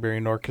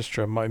Trans-Siberian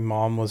Orchestra. My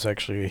mom was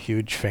actually a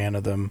huge fan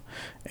of them.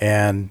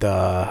 And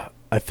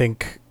I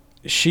think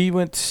she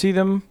went to see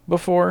them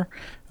before.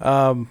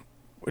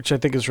 Which I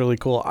think is really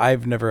cool.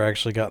 I've never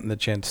actually gotten the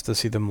chance to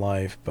see them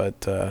live,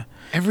 but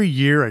every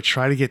year I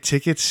try to get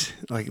tickets.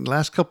 Like the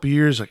last couple of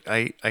years, like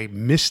I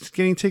missed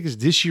getting tickets.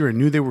 This year I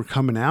knew they were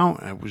coming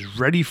out. I was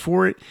ready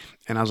for it,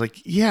 and I was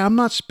like, "Yeah, I'm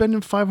not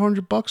spending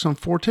 $500 on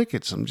 4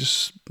 tickets. I'm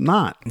just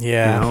not."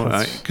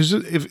 Yeah, because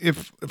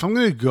if I'm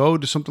going to go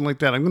to something like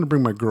that, I'm going to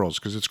bring my girls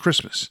because it's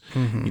Christmas,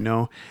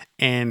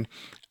 and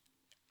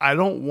I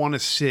don't want to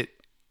sit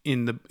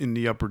in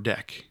the upper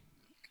deck.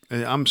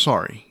 I'm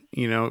sorry.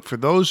 For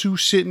those who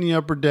sit in the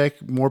upper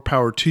deck, more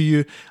power to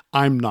you.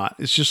 I'm not.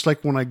 It's just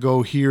like when I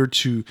go here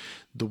to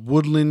the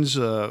Woodlands,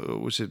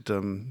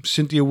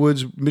 Cynthia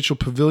Woods Mitchell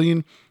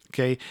Pavilion.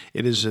 Okay.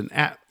 It is an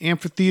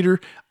amphitheater.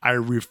 I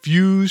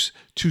refuse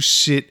to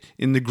sit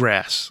in the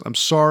grass. I'm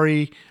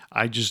sorry.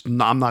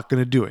 I'm not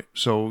going to do it.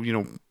 So, you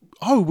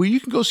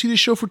can go see the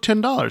show for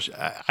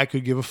 $10. I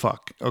could give a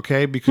fuck,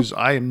 okay? Because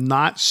I am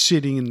not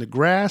sitting in the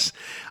grass.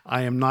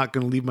 I am not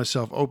going to leave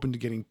myself open to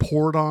getting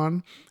poured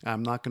on.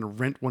 I'm not going to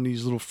rent one of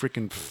these little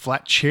freaking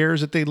flat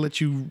chairs that they let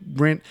you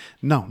rent.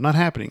 No, not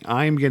happening.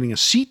 I am getting a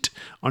seat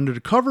under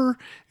the cover.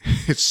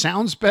 It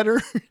sounds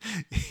better.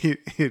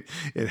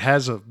 It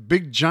has a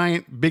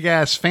big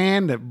ass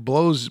fan that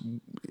blows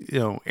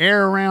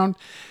air around.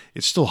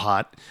 It's still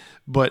hot,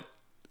 but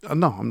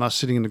no, I'm not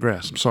sitting in the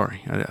grass. I'm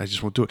sorry. I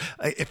just won't do it.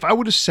 If I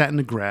would have sat in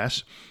the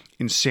grass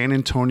in San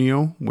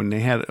Antonio when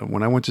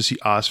I went to see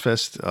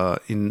Ozfest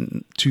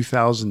in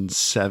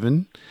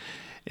 2007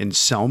 in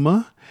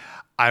Selma,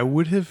 I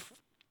would have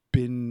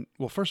been,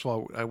 well, first of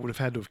all, I would have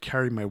had to have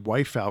carried my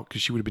wife out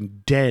because she would have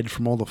been dead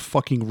from all the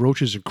fucking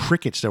roaches and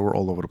crickets that were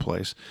all over the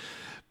place.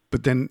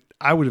 But then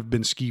I would have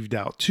been skeeved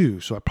out too,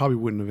 so I probably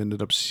wouldn't have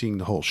ended up seeing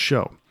the whole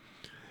show.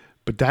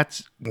 But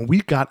that's when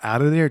we got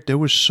out of there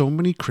were so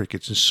many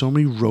crickets and so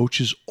many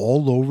roaches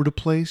all over the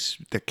place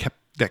that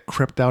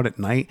crept out at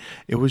night.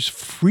 It was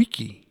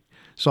freaky.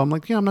 So I'm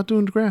like, yeah, I'm not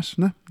doing the grass.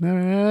 No,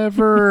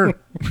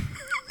 never.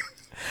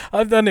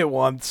 I've done it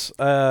once.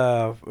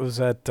 It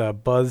was at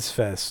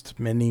BuzzFest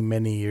many,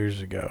 many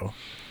years ago.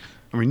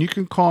 I mean, you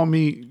can call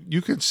me,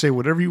 you can say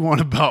whatever you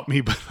want about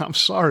me, but I'm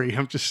sorry.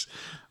 I'm just,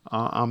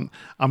 I'm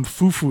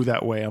foo-foo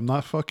that way. I'm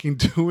not fucking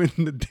doing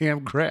the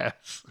damn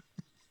grass.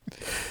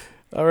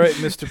 All right,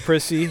 Mr.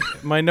 Prissy,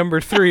 my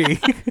number 3.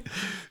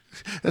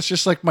 That's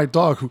just like my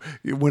dog. Who,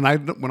 when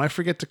I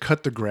forget to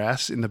cut the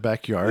grass in the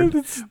backyard,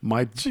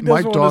 my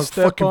dog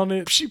fucking on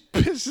it. She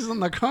pisses on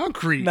the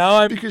concrete.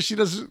 Because she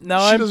doesn't.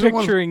 Now I'm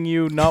picturing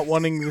you not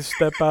wanting to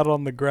step out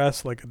on the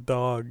grass like a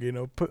dog.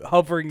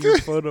 Hovering your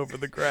foot over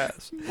the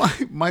grass.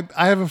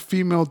 I have a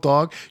female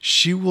dog.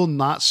 She will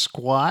not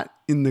squat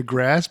in the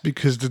grass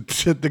because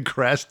the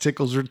grass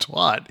tickles her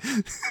twat.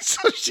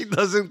 So she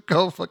doesn't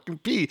go fucking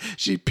pee.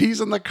 She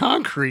pees on the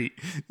concrete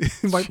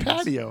in my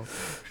patio.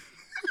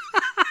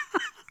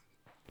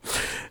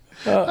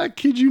 I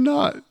kid you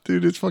not,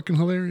 dude. It's fucking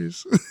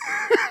hilarious.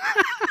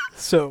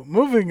 So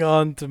moving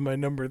on to my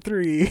number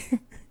 3,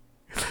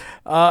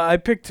 I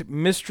picked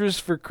 "Mistress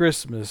for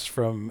Christmas"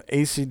 from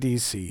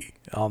AC/DC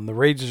on the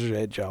Razor's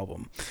Edge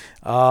album.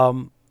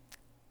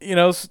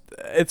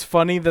 It's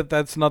funny that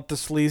that's not the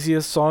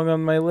sleaziest song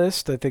on my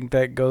list. I think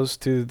that goes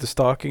to the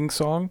Stalking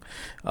song.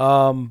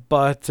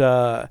 But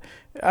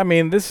I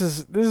mean, this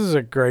is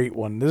a great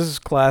one. This is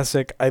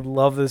classic. I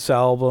love this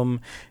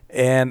album,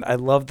 and I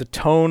love the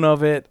tone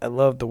of it. I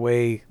love the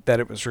way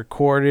that it was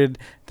recorded.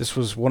 This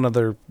was one of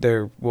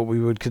their what we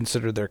would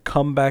consider their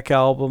comeback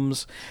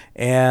albums,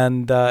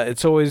 and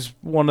it's always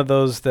one of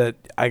those that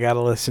I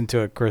gotta listen to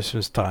at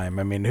Christmas time.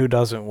 I mean, who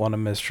doesn't want a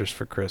Mistress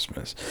for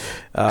Christmas?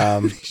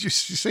 You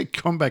say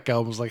comeback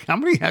albums, like how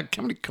many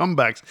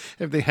comebacks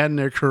have they had in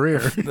their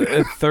career?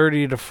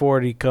 30 to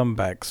 40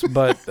 comebacks,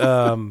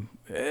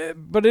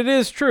 but it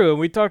is true, and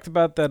we talked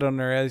about that on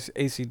our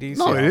AC/DC.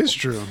 No, album. It is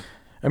true.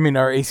 I mean,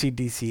 our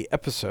AC/DC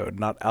episode,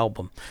 not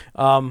album.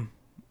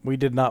 We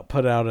did not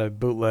put out a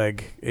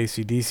bootleg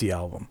AC/DC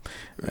album.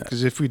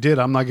 Because if we did,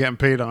 I'm not getting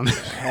paid on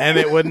it. And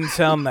it wouldn't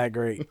sound that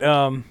great.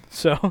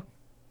 So,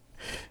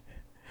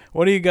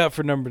 what do you got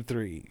for number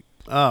 3?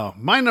 Oh,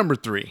 my number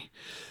 3.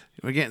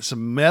 we're getting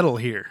some metal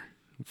here.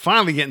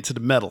 Finally getting to the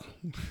metal.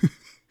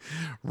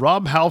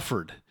 Rob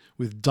Halford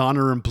with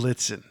Donner and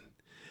Blitzen.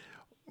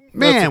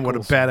 Man, what a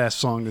badass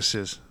song this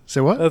is.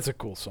 Say what? That's a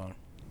cool song.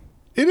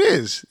 It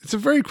is. It's a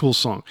very cool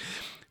song.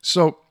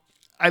 So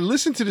I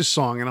listened to this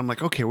song and I'm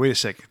like, okay, wait a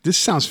second. This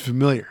sounds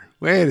familiar.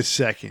 Wait a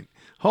second.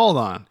 Hold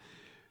on.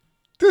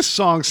 This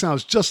song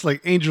sounds just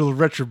like Angel of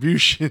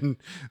Retribution.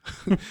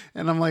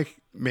 And I'm like,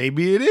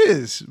 maybe it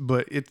is,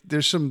 but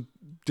there's some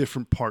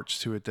different parts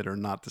to it that are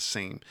not the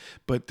same.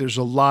 But there's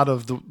a lot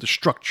of the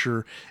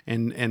structure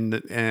and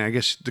I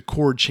guess the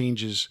chord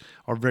changes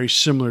are very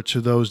similar to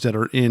those that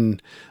are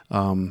in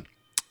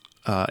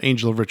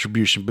Angel of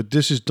Retribution. But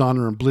this is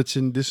Donner and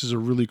Blitzen. This is a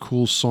really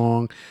cool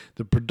song.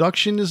 The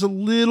production is a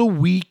little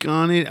weak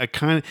on it. I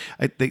kind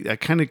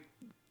of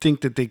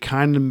think that they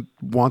kind of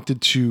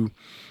wanted to.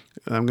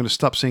 I'm going to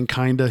stop saying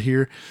kinda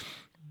here.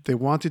 They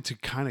wanted to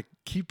kind of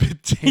keep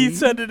it tame. He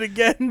said it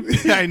again.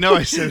 I know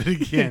I said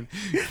it again.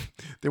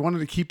 They wanted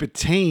to keep it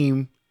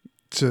tame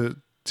to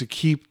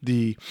keep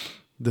the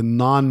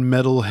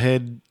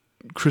non-metalhead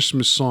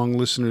Christmas song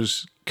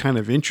listeners kind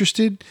of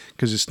interested,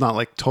 because it's not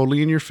like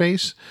totally in your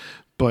face,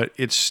 but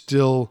it's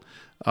still,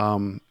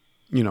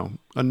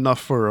 enough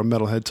for a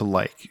metalhead to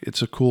like.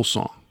 It's a cool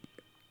song.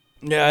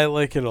 Yeah, I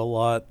like it a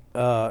lot.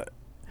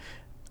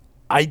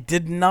 I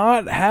did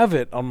not have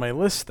it on my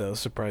list, though,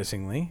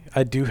 surprisingly.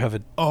 I do have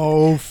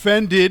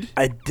offended.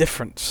 A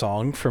different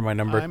song for my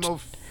number I'm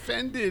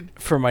offended.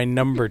 For my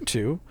number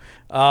 2.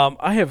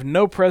 I have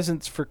No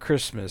Presents for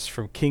Christmas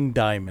from King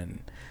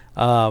Diamond.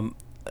 What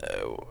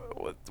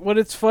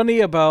it's funny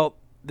about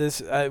this,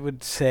 I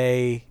would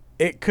say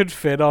it could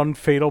fit on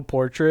Fatal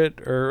Portrait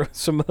or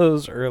some of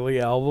those early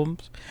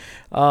albums.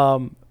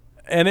 And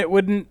it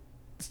wouldn't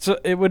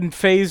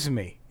faze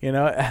me.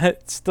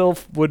 It still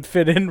would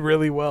fit in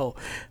really well.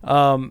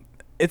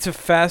 It's a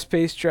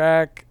fast-paced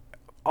track,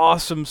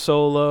 awesome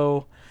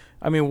solo.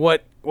 I mean,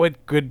 what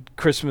good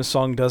Christmas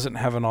song doesn't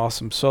have an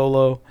awesome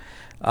solo?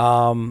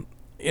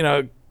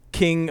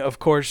 King, of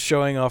course,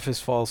 showing off his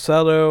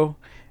falsetto,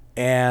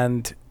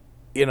 and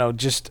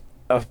just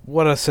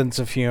what a sense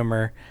of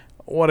humor.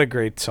 What a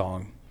great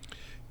song.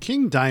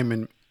 King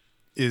Diamond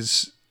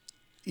is,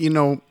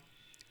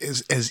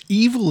 as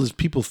evil as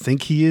people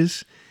think he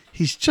is.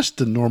 He's just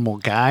a normal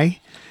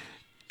guy.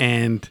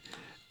 And,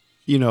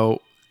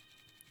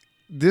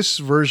 this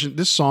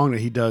song that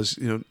he does,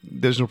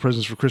 There's No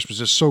Presents for Christmas,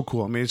 is so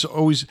cool. I mean,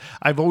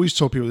 I've always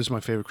told people this is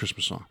my favorite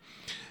Christmas song.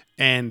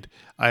 And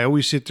I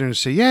always sit there and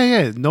say,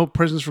 yeah, No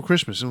Presents for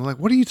Christmas. And I'm like,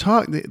 what are you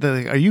talking?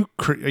 They're like, are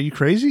you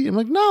crazy? I'm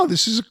like, no,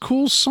 this is a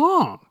cool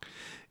song.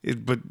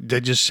 But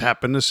they just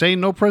happen to say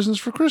No Presents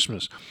for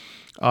Christmas.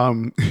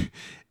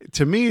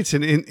 To me,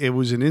 it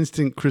was an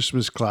instant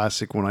Christmas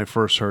classic when I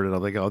first heard it. I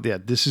was like, oh yeah,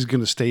 this is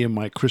going to stay in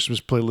my Christmas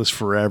playlist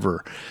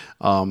forever.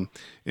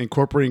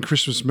 Incorporating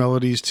Christmas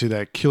melodies to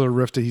that killer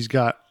riff that he's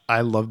got.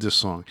 I love this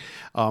song.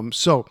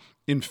 So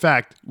in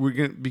fact,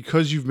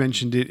 because you've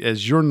mentioned it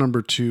as your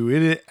number 2,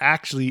 it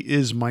actually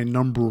is my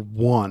number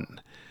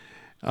 1.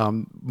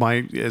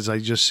 As I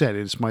just said,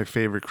 it's my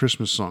favorite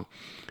Christmas song.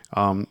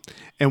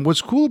 And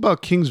what's cool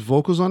about King's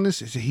vocals on this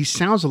is that he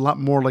sounds a lot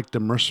more like the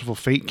Merciful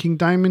Fate King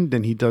Diamond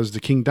than he does the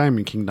King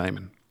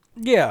Diamond.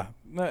 Yeah.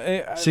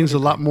 Sings a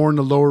lot more in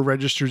the lower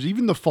registers.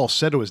 Even the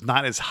falsetto is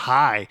not as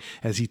high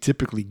as he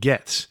typically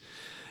gets.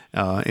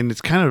 And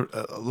it's kind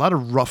of a lot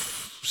of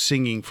rough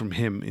singing from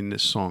him in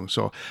this song.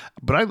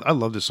 But I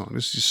love this song.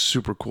 This is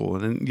super cool.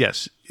 And then,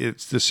 yes,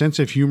 it's the sense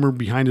of humor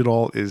behind it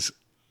all is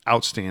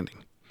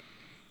outstanding.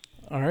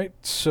 All right.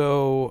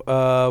 So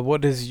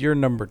what is your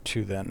number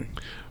 2 then?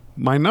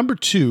 My number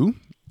 2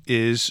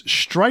 is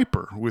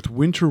Stryper with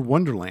Winter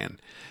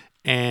Wonderland.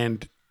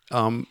 And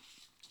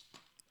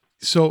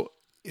so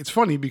it's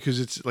funny because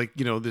it's like,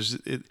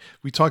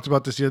 we talked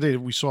about this the other day.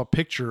 We saw a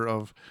picture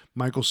of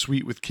Michael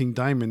Sweet with King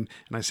Diamond,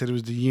 and I said it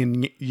was the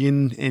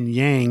yin and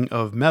yang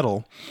of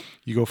metal.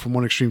 You go from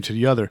one extreme to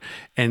the other.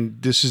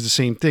 And this is the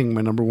same thing,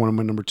 my number 1 and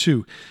my number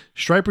 2.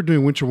 Stryper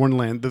doing Winter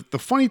Wonderland. The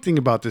funny thing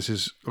about this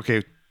is,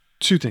 okay,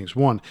 2 things.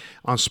 1,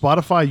 on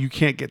Spotify, you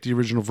can't get the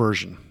original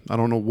version. I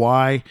don't know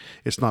why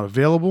it's not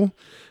available.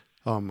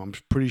 I'm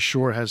pretty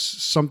sure it has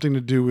something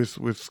to do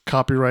with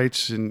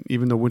copyrights, and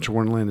even though Winter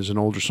Wonderland is an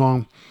older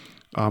song,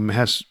 it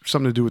has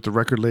something to do with the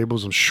record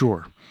labels, I'm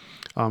sure.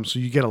 So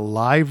you get a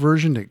live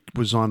version that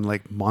was on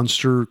like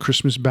Monster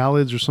Christmas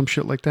Ballads or some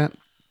shit like that,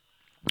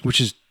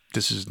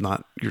 this is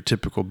not your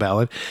typical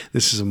ballad.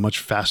 This is a much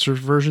faster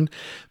version,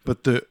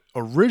 but the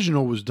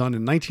original was done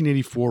in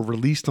 1984,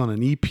 released on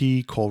an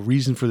EP called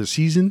Reason for the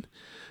Season,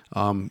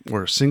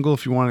 or a single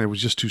if you want. It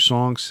was just 2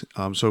 songs.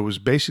 So it was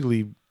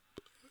basically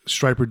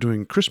Stryper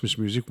doing Christmas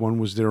music. One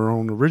was their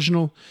own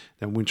original,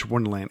 then Winter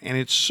Wonderland. And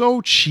it's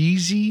so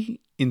cheesy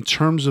in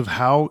terms of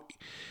how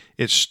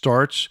it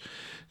starts,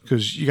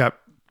 because you got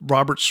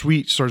Robert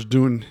Sweet starts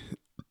doing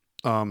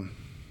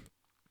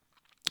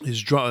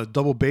his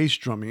double bass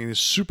drumming, and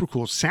it's super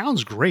cool. It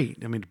sounds great.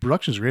 I mean, the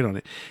production's great on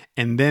it.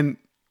 And then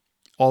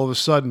all of a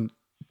sudden,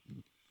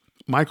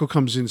 Michael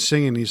comes in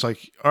singing. He's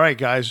like, "All right,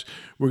 guys,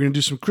 we're gonna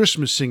do some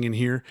Christmas singing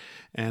here,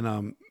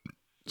 and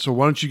so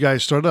why don't you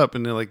guys start up?"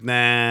 And they're like,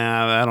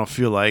 "Nah, I don't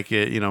feel like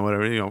it."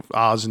 Whatever.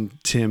 Oz and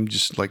Tim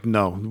just like,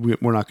 "No,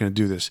 we're not gonna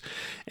do this."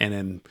 And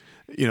then,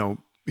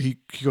 he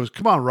goes,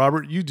 "Come on,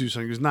 Robert, you do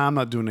something." He goes, "Nah, I'm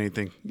not doing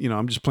anything.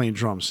 I'm just playing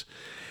drums."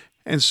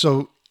 And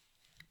so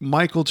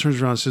Michael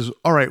turns around and says,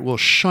 "All right, well,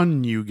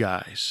 shun you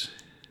guys."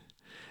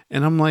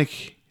 And I'm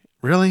like,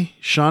 "Really?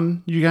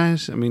 Shun you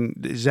guys? I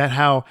mean, is that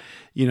how,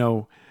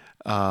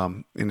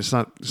 and it's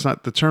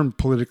not the term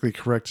politically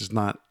correct is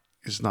not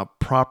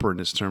proper in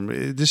this term.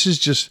 This is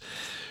just,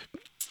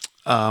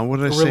 what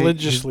did I say?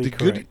 Religiously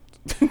correct.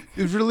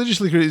 It's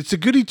religiously correct. It's a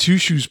goody two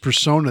shoes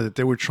persona that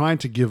they were trying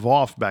to give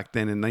off back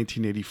then in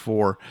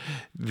 1984.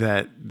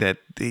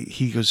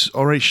 He goes,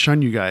 "All right,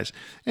 shun you guys,"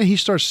 and he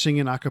starts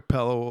singing a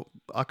cappella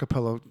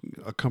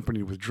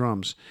accompanied with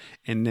drums,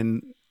 and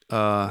then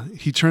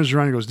he turns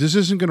around and goes, "This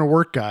isn't going to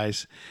work,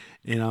 guys."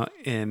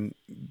 And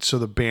so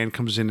the band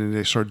comes in and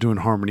they start doing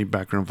harmony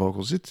background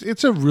vocals.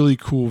 It's a really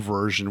cool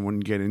version when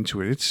you get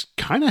into it. It's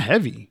kind of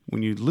heavy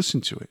when you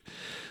listen to it.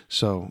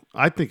 So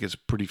I think it's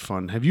pretty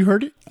fun. Have you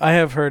heard it? I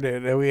have heard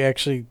it. We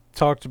actually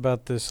talked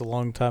about this a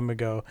long time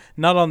ago.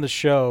 Not on the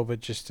show,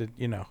 but just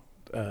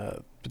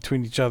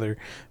between each other.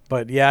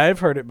 But yeah, I've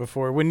heard it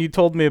before. When you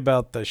told me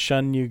about the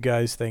shun you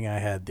guys thing, I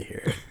had to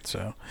hear it.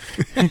 So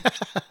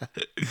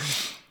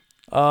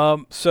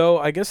so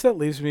I guess that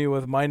leaves me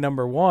with my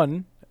number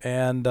one.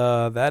 And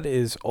that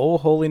is "Oh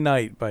Holy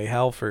Night" by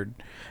Halford.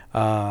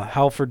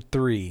 Halford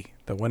 3,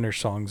 the Winter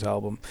Songs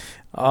album.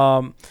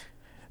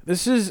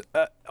 This is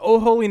 "Oh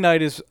Holy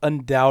Night" is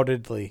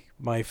undoubtedly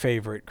my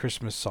favorite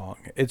Christmas song.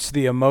 It's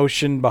the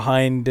emotion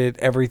behind it,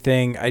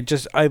 everything.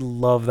 I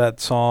love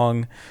that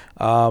song.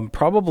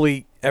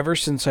 Probably ever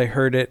since I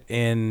heard it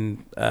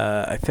in,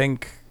 I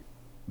think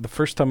the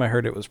first time I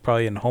heard it was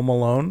probably in Home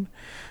Alone.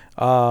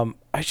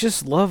 I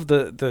just love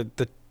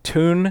the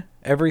tune,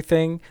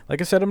 everything. Like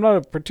I said, I'm not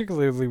a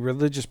particularly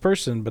religious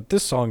person, but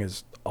this song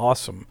is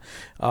awesome.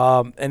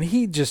 And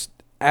he just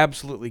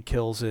absolutely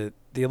kills it.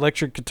 The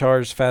electric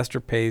guitars, faster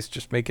pace,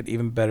 just make it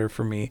even better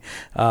for me.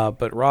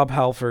 But Rob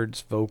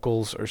Halford's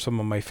vocals are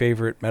some of my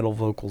favorite metal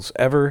vocals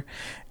ever,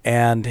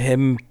 and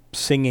him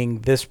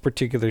singing this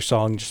particular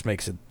song just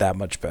makes it that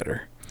much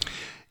better.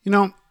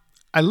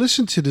 I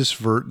listened to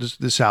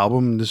this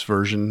album, this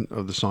version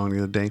of the song the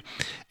other day,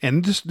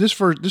 and this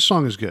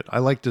song is good. I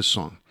like this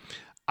song.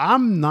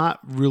 I'm not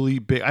really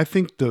big. I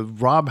think the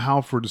Rob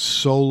Halford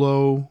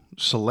solo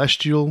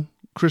Celestial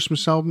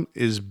Christmas album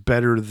is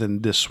better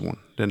than this one,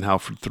 than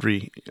Halford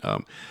 3.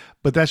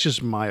 But that's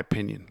just my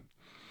opinion.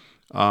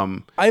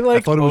 I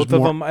like both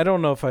of them. I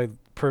don't know if I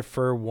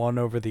prefer one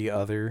over the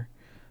other.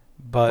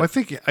 But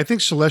well, I think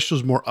Celestial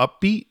is more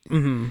upbeat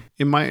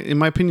in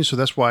my opinion, so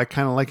that's why I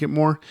kind of like it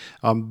more.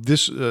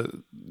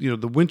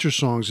 The Winter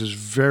Songs is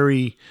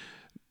very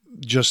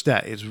just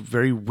that. It's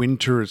very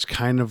winter. It's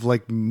kind of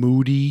like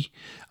moody,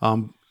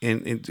 and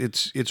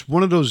it's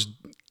one of those.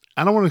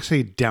 I don't want to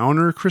say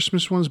downer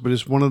Christmas ones, but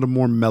it's one of the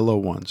more mellow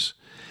ones.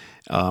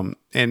 And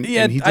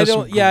he does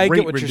some great I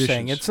get what renditions. you're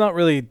saying. It's not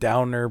really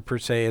downer per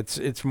se.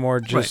 It's more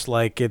just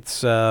like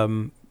it's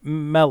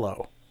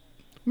mellow.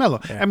 Mellow.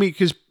 Yeah. I mean,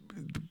 because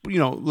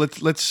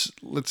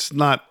let's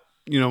not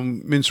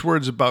mince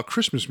words about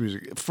Christmas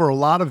music. For a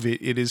lot of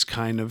it is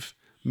kind of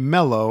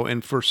mellow,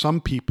 and for some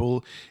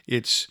people,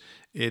 it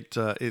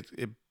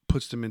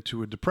puts them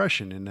into a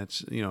depression, and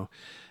that's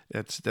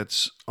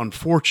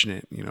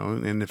unfortunate.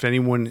 And if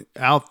anyone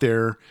out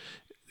there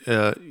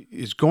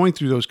is going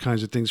through those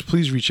kinds of things,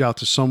 please reach out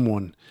to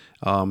someone,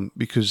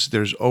 because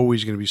there's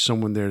always going to be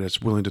someone there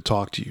that's willing to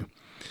talk to you.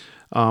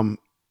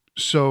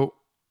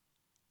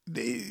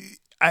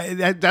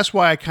 That's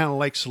why I kind of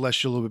like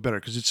Celestial a little bit better,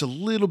 because it's a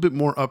little bit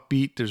more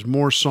upbeat. There's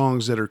more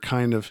songs that are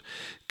kind of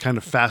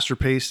faster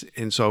paced,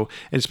 and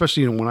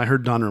especially when I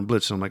heard Donner and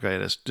Blitzen, I'm like, oh yeah,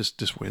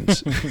 this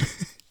wins.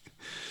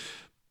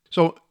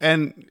 So,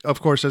 and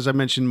of course, as I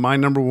mentioned, my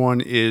number one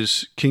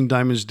is King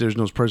Diamond's "There's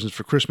No Presents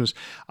for Christmas."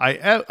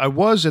 I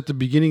was at the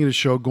beginning of the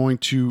show going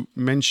to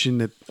mention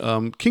that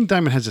King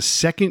Diamond has a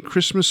second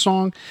Christmas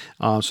song,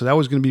 so that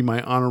was going to be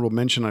my honorable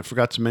mention. I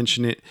forgot to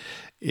mention it.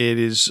 It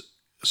is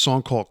a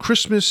song called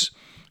 "Christmas."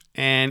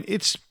 And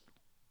it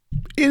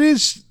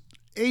is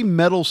a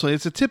metal song.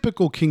 It's a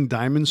typical King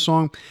Diamond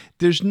song.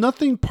 There's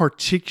nothing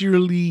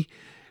particularly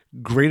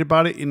great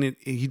about it. And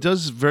he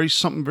does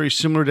something very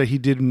similar that he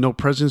did in No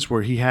Presents,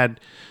 where he had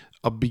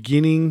a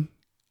beginning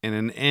and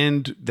an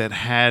end that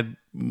had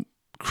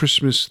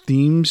Christmas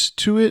themes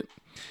to it.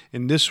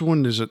 In this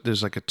one,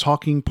 there's like a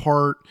talking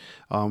part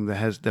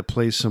that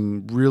plays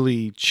some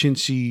really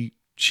chintzy,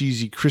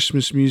 cheesy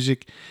Christmas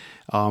music.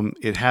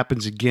 It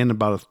happens again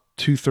about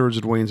 2/3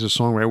 of the way into the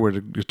song, right where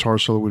the guitar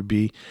solo would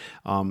be,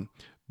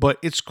 but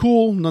it's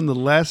cool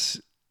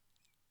nonetheless.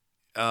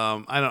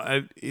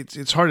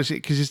 It's hard to say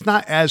because it's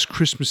not as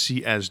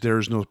Christmassy as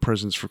 "There's No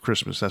Presents for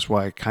Christmas." That's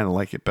why I kind of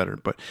like it better.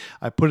 But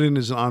I put it in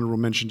as an honorable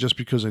mention just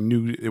because I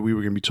knew that we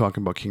were going to be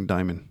talking about King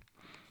Diamond.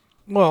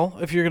 Well,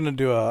 if you're going to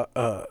do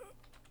a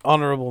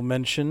honorable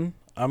mention,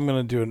 I'm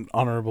gonna do an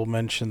honorable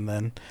mention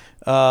then.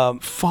 Fine.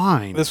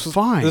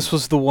 Fine. This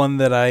was the one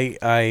that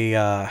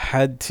I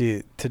had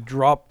to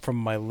drop from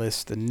my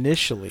list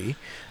initially,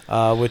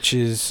 which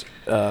is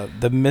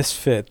the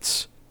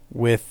Misfits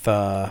with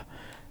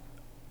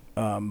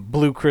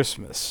Blue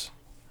Christmas.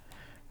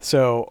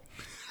 So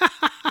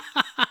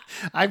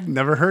I've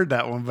never heard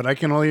that one, but I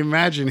can only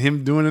imagine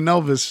him doing an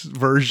Elvis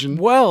version.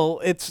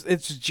 Well, it's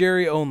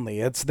Jerry only.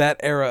 It's that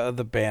era of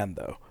the band,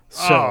 though.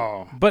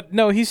 So, but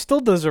no, he still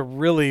does a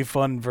really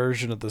fun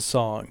version of the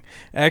song.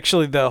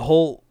 Actually, the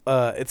whole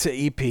it's an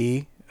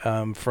EP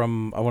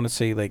from I want to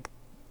say like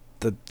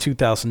the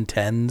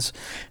 2010s.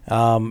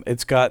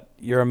 It's got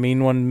 "You're a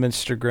Mean One,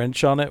 Mr.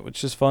 Grinch" on it,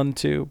 which is fun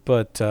too.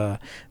 But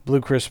 "Blue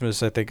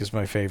Christmas" I think is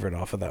my favorite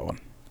off of that one.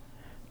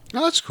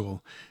 Oh, that's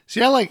cool.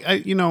 See, I like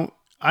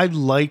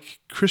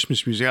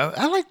Christmas music.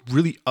 I like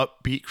really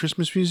upbeat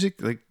Christmas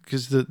music, like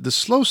because the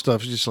slow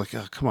stuff is just like,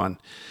 oh, come on.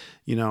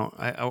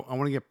 I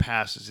want to get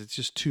past this. It's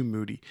just too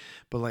moody.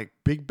 But like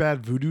Big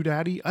Bad Voodoo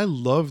Daddy, I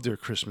love their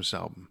Christmas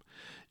album.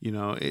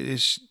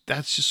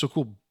 That's just so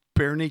cool.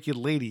 Bare Naked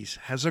Ladies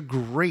has a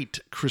great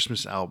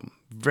Christmas album.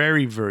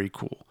 Very, very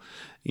cool.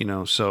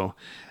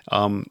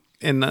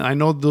 And I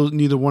know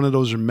neither one of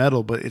those are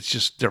metal, but it's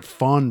just they're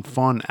fun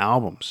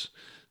albums.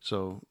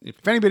 So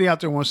if anybody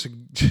out there wants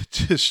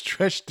to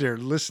stretch their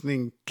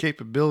listening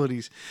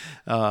capabilities,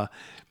 and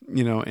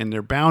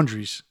their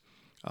boundaries,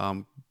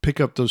 pick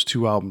up those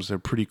two albums. They're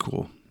pretty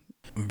cool.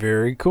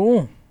 Very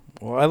cool.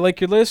 Well, I like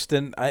your list,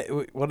 and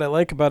what I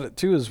like about it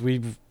too is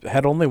we've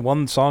had only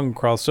one song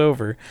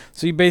crossover,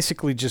 so you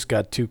basically just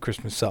got two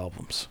Christmas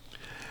albums.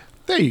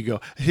 There you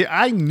go.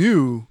 I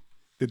knew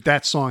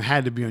that song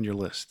had to be on your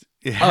list.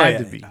 It had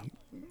to be, yeah,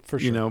 for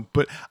sure.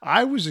 But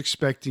I was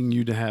expecting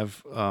you to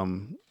have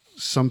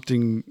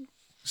something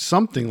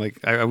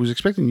like I was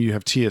expecting you to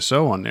have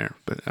TSO on there,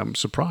 but I'm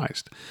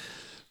surprised.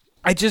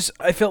 I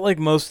felt like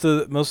most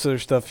of their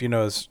stuff,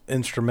 is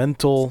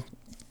instrumental.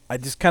 I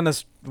just kind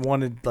of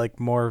wanted like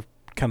more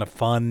kind of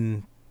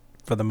fun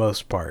for the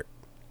most part.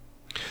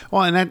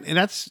 Well, and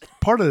that's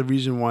part of the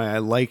reason why I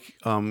like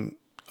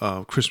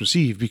Christmas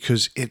Eve,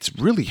 because it's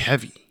really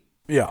heavy.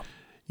 Yeah.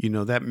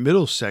 That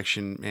middle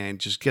section, man,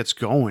 just gets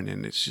going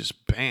and it's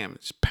just bam,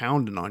 it's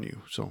pounding on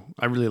you. So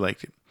I really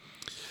liked it.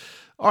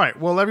 All right,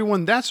 well,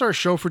 everyone, that's our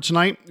show for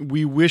tonight.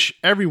 We wish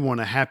everyone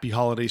a happy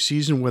holiday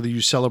season, whether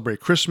you celebrate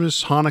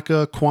Christmas,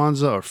 Hanukkah,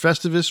 Kwanzaa, or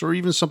Festivus, or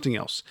even something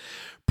else.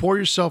 Pour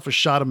yourself a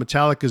shot of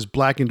Metallica's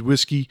Blackened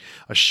Whiskey,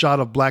 a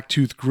shot of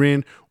Blacktooth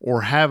Grin,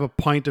 or have a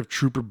pint of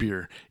Trooper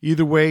beer.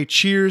 Either way,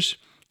 cheers,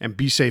 and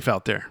be safe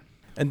out there.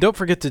 And don't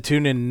forget to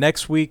tune in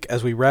next week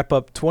as we wrap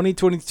up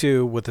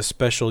 2022 with a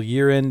special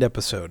year-end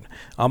episode.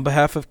 On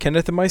behalf of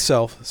Kenneth and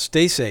myself,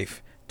 stay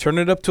safe, turn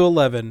it up to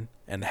 11,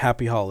 and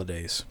happy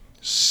holidays.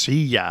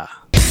 See ya.